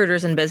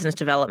recruiters and business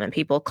development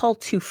people call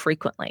too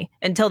frequently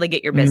until they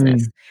get your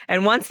business.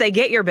 And once they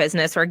get your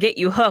business or get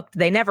you hooked,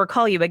 they never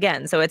call you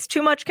again. So it's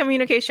too much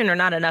communication or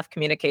not enough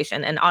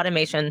communication. And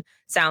automation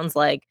sounds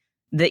like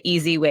the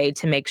easy way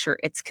to make sure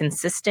it's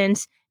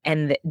consistent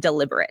and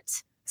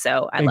deliberate.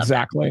 So I love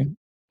that. Exactly.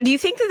 Do you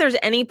think that there's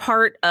any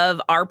part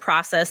of our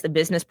process, the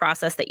business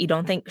process, that you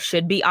don't think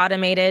should be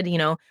automated?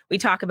 We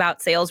talk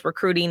about sales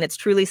recruiting. It's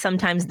truly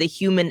sometimes the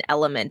human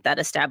element that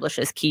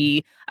establishes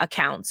key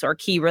accounts or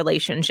key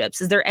relationships.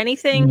 Is there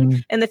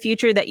anything in the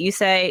future that you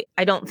say,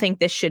 I don't think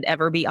this should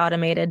ever be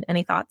automated?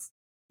 Any thoughts?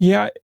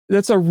 Yeah,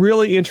 that's a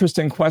really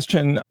interesting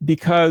question,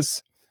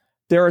 because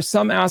there are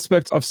some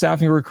aspects of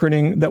staffing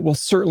recruiting that will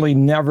certainly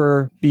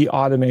never be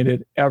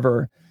automated,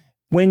 ever.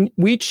 When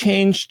we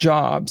change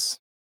jobs,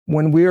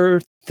 when we're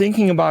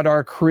thinking about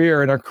our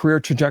career and our career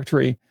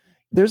trajectory,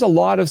 there's a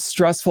lot of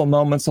stressful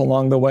moments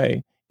along the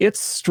way. It's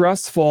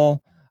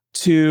stressful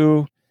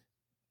to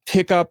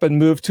pick up and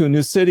move to a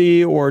new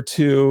city, or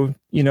to,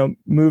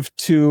 move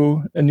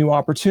to a new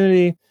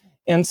opportunity.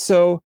 And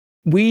so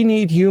we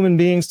need human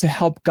beings to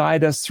help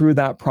guide us through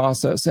that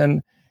process.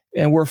 And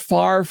we're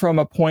far from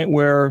a point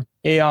where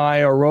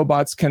AI or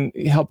robots can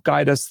help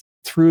guide us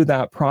through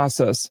that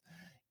process.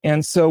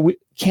 And so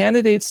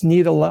candidates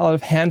need a lot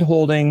of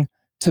handholding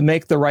to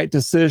make the right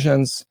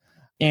decisions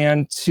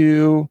and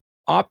to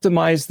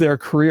optimize their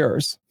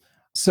careers.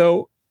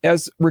 So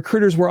as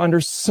recruiters, we're under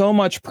so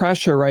much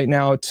pressure right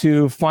now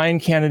to find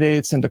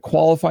candidates and to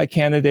qualify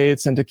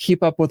candidates and to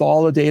keep up with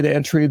all the data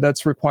entry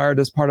that's required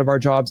as part of our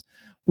jobs.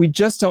 We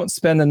just don't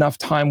spend enough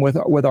time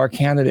with our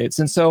candidates.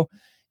 And so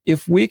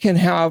if we can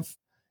have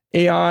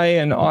AI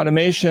and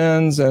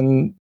automations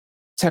and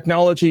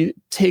technology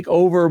take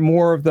over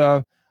more of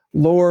the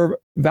lower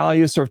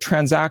value sort of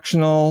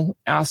transactional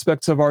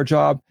aspects of our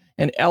job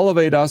and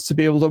elevate us to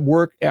be able to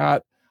work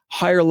at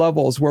higher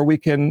levels where we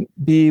can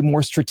be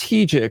more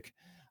strategic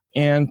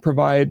and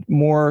provide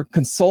more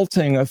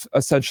consulting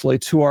essentially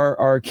to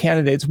our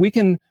candidates, we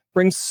can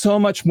bring so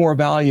much more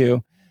value.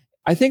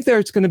 I think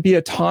there's going to be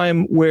a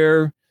time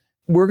where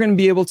we're going to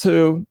be able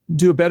to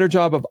do a better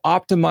job of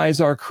optimize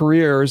our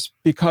careers,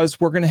 because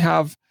we're going to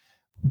have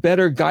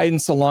better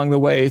guidance along the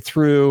way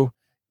through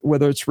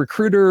whether it's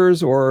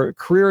recruiters or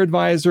career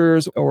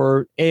advisors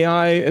or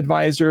AI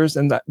advisors,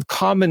 and that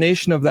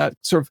combination of that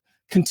sort of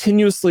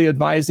continuously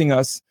advising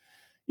us.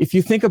 If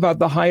you think about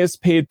the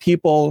highest paid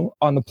people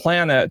on the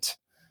planet,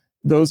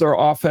 those are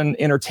often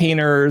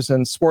entertainers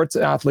and sports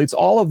athletes.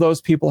 All of those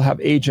people have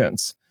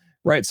agents,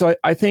 right? So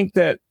I think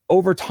that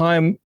over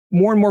time,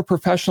 more and more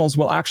professionals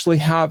will actually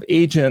have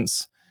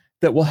agents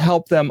that will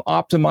help them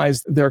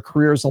optimize their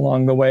careers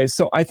along the way.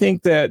 So I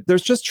think that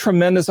there's just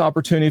tremendous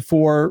opportunity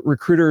for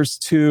recruiters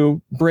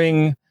to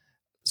bring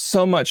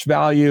so much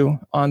value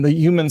on the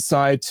human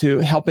side to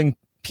helping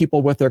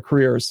people with their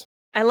careers.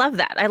 I love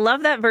that. I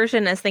love that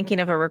version as thinking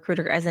of a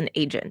recruiter as an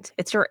agent.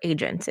 It's your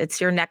agent.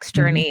 It's your next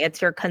journey.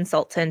 It's your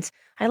consultant.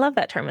 I love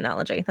that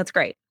terminology. That's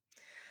great.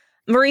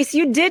 Maurice,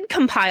 you did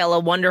compile a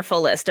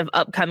wonderful list of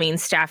upcoming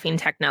staffing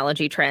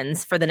technology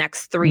trends for the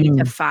next 3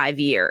 to 5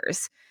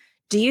 years.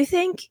 Do you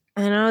think,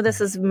 I know this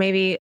is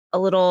maybe a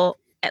little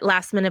at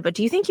last minute, but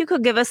do you think you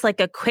could give us like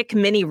a quick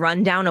mini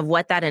rundown of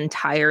what that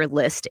entire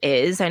list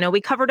is? I know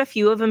we covered a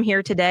few of them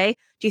here today.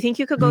 Do you think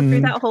you could go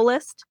through that whole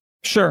list?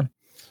 Sure.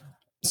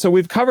 So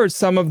we've covered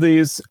some of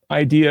these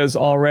ideas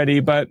already,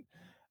 but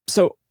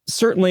so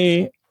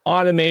certainly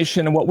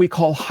automation and what we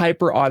call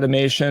hyper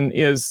automation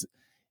is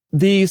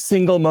the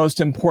single most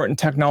important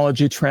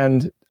technology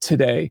trend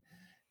today.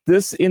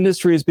 This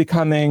industry is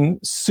becoming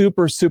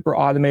super, super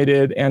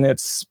automated, and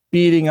it's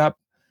speeding up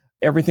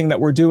everything that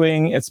we're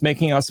doing. It's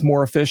making us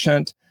more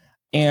efficient,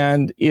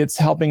 and it's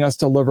helping us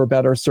deliver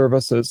better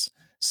services.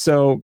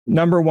 So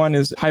number one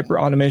is hyper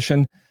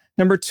automation.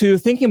 Number two,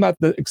 thinking about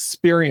the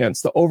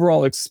experience, the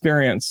overall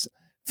experience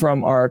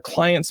from our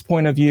client's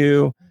point of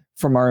view,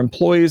 from our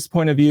employees'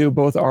 point of view,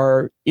 both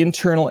our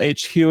internal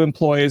HQ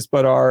employees,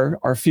 but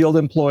our field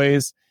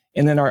employees,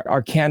 and then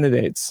our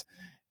candidates.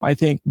 I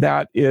think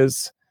that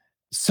is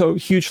so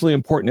hugely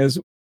important, is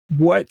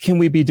what can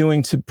we be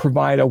doing to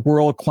provide a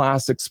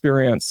world-class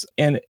experience?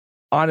 And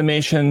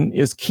automation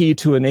is key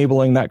to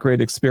enabling that great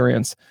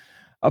experience.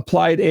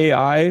 Applied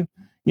AI,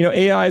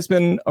 AI has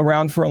been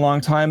around for a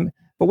long time,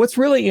 but what's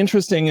really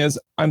interesting is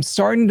I'm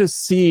starting to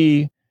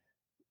see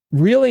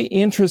really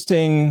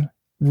interesting,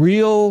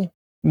 real,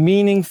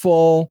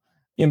 meaningful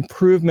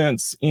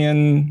improvements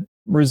in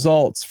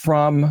results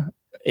from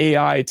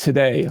AI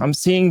today. I'm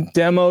seeing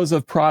demos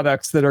of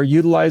products that are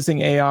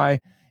utilizing AI,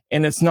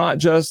 and it's not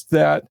just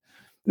that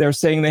they're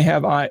saying they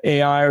have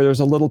AI or there's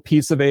a little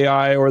piece of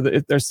AI, or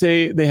they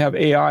say they have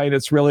AI and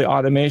it's really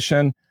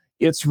automation.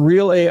 It's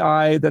real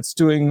AI that's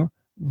doing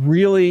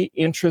really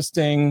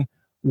interesting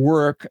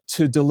work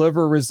to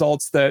deliver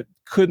results that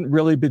couldn't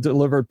really be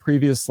delivered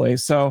previously.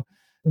 So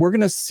we're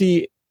going to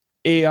see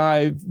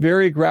AI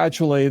very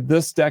gradually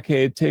this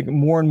decade take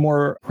more and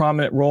more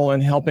prominent role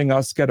in helping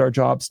us get our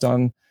jobs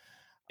done.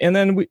 And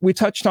then we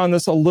touched on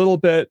this a little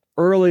bit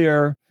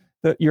earlier,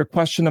 that your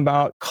question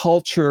about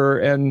culture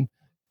and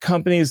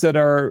companies that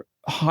are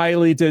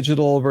highly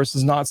digital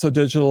versus not so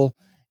digital.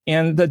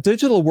 And the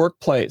digital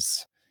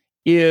workplace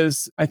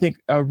is, I think,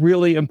 a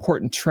really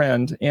important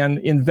trend, and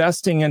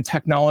investing in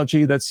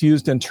technology that's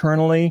used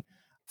internally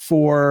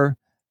for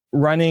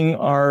running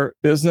our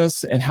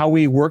business and how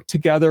we work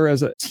together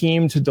as a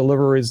team to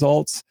deliver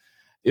results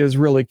is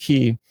really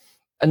key.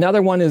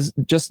 Another one is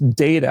just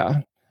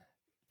data.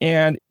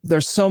 And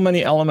there's so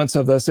many elements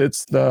of this.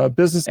 It's the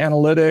business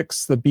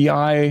analytics, the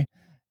BI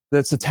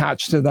that's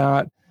attached to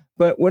that.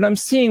 But what I'm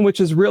seeing, which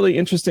is really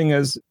interesting,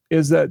 is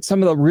that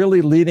some of the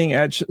really leading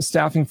edge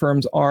staffing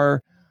firms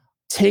are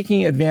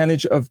taking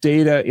advantage of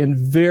data in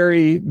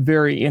very,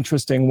 very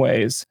interesting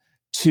ways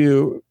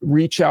to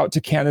reach out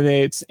to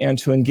candidates and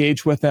to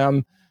engage with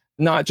them,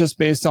 not just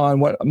based on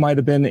what might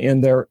have been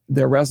in their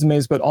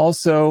resumes, but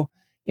also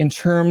in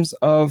terms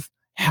of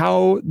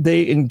how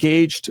they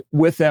engaged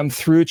with them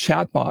through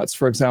chatbots,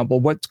 for example.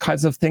 What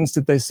kinds of things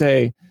did they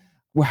say?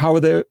 How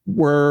they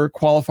were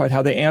qualified,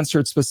 how they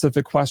answered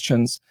specific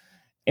questions.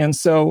 And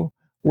so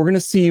we're going to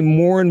see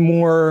more and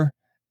more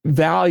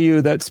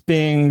value that's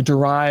being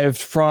derived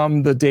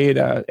from the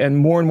data, and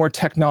more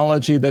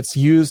technology that's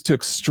used to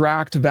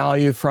extract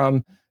value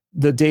from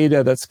the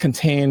data that's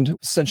contained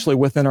essentially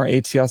within our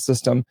ATS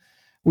system.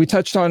 We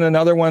touched on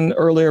another one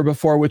earlier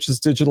before, which is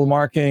digital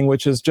marketing,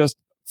 which is just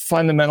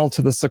fundamental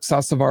to the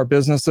success of our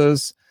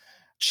businesses.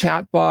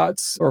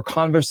 Chatbots or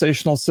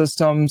conversational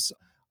systems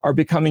are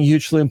becoming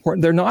hugely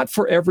important. They're not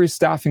for every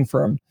staffing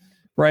firm,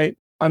 right?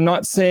 I'm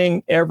not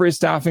saying every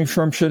staffing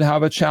firm should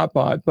have a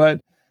chatbot,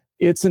 but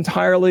it's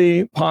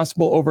entirely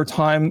possible over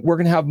time. We're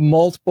going to have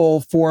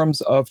multiple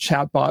forms of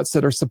chatbots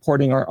that are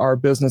supporting our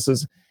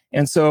businesses.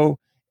 And so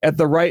at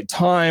the right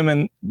time,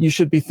 and you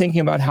should be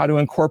thinking about how to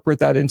incorporate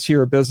that into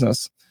your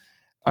business.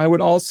 I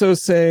would also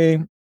say,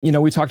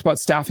 we talked about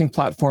staffing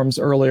platforms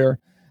earlier,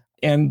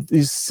 and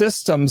these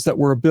systems that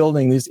we're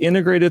building, these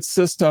integrated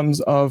systems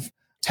of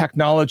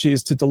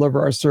technologies to deliver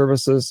our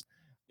services,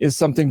 is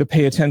something to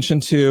pay attention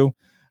to.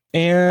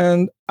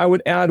 And I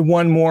would add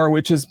one more,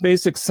 which is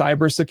basic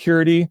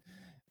cybersecurity.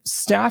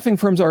 Staffing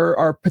firms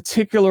are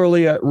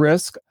particularly at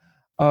risk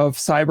of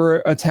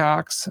cyber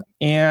attacks,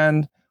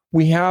 and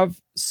we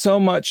have so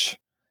much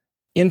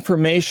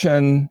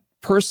information,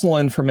 personal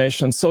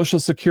information, social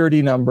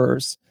security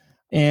numbers,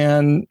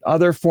 and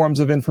other forms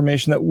of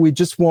information that we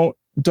just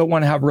don't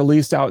want to have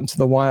released out into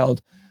the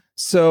wild.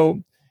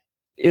 So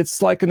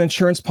it's like an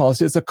insurance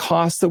policy. It's a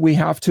cost that we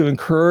have to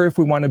incur if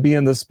we want to be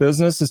in this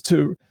business, is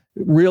to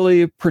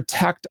really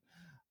protect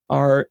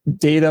our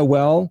data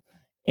well.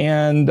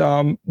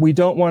 And we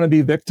don't want to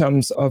be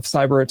victims of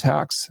cyber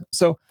attacks.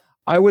 So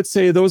I would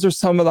say those are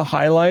some of the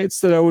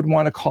highlights that I would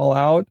want to call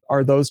out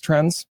are those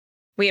trends.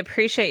 We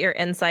appreciate your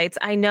insights.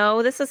 I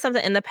know this is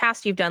something in the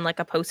past you've done like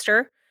a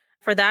poster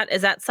for that.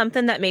 Is that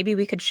something that maybe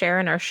we could share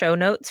in our show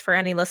notes for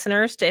any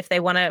listeners if they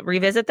want to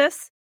revisit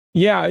this?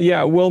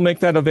 Yeah, we'll make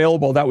that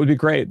available. That would be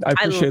great. I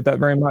appreciate that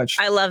very much.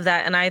 I love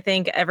that. And I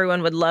think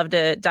everyone would love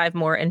to dive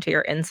more into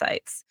your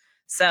insights.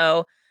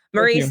 So,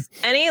 Maurice,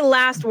 any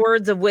last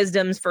words of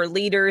wisdoms for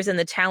leaders in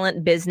the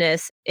talent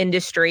business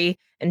industry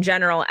in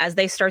general as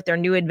they start their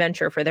new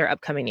adventure for their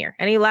upcoming year?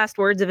 Any last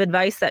words of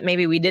advice that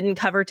maybe we didn't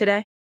cover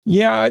today?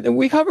 Yeah,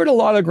 we covered a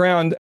lot of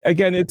ground.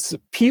 Again, it's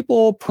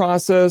people,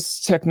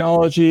 process,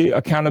 technology,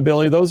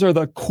 accountability. Those are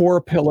the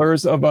core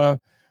pillars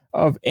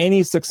of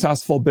any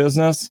successful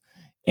business.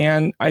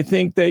 And I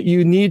think that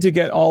you need to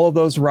get all of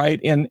those right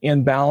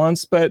in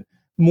balance. But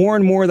more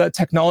and more that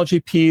technology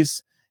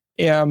piece,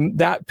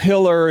 that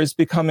pillar is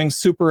becoming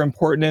super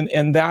important.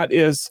 And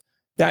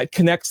that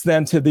connects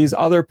then to these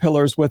other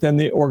pillars within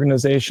the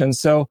organization.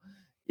 So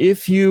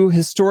if you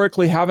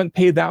historically haven't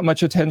paid that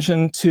much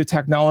attention to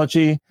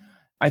technology,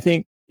 I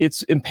think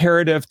it's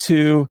imperative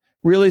to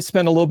really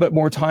spend a little bit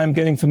more time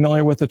getting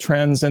familiar with the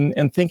trends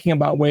and thinking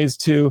about ways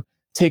to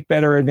take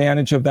better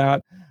advantage of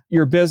that.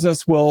 Your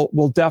business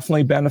will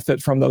definitely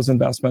benefit from those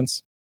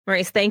investments.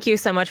 Maurice, thank you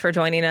so much for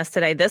joining us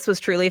today. This was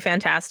truly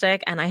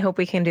fantastic, and I hope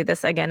we can do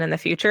this again in the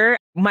future.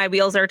 My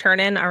wheels are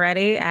turning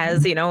already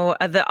as,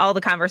 all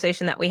the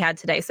conversation that we had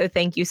today. So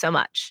thank you so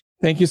much.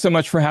 Thank you so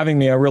much for having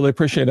me. I really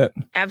appreciate it.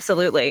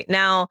 Absolutely.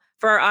 Now,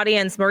 for our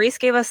audience, Maurice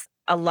gave us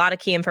a lot of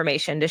key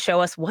information to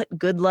show us what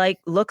good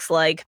looks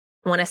like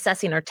when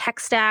assessing our tech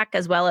stack,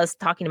 as well as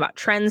talking about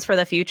trends for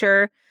the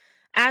future.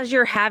 As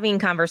you're having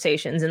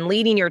conversations and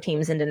leading your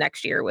teams into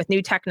next year with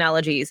new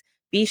technologies,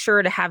 be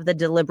sure to have the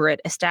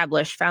deliberate,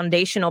 established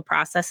foundational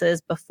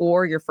processes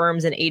before your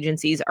firms and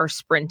agencies are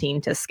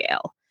sprinting to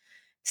scale.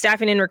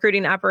 Staffing and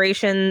recruiting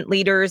operation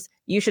leaders,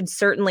 you should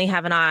certainly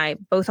have an eye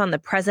both on the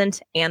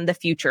present and the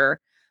future.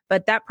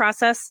 But that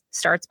process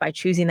starts by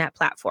choosing that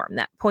platform,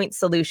 that point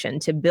solution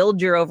to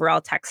build your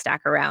overall tech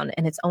stack around.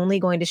 And it's only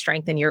going to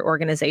strengthen your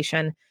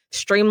organization,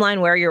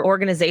 streamline where your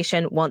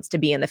organization wants to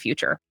be in the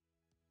future.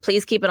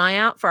 Please keep an eye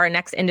out for our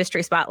next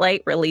Industry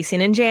Spotlight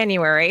releasing in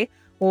January,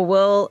 where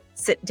we'll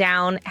sit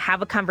down,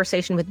 have a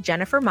conversation with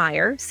Jennifer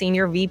Meyer,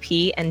 Senior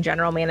VP and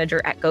General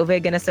Manager at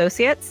Govig &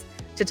 Associates,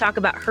 to talk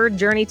about her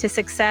journey to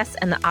success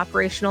and the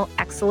operational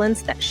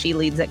excellence that she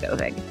leads at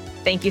Govig.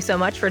 Thank you so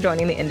much for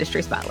joining the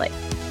Industry Spotlight.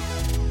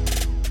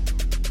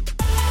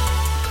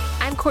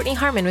 I'm Courtney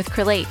Harmon with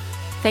Crelate.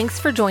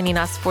 Thanks for joining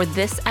us for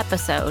this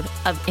episode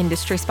of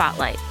Industry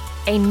Spotlight,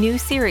 a new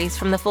series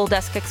from the Full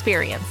Desk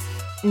Experience.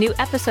 New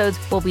episodes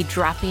will be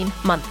dropping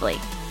monthly.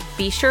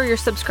 Be sure you're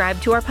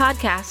subscribed to our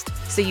podcast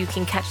so you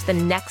can catch the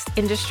next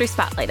Industry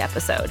Spotlight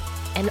episode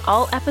and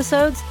all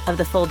episodes of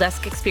the Full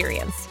Desk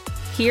Experience,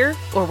 here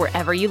or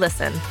wherever you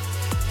listen.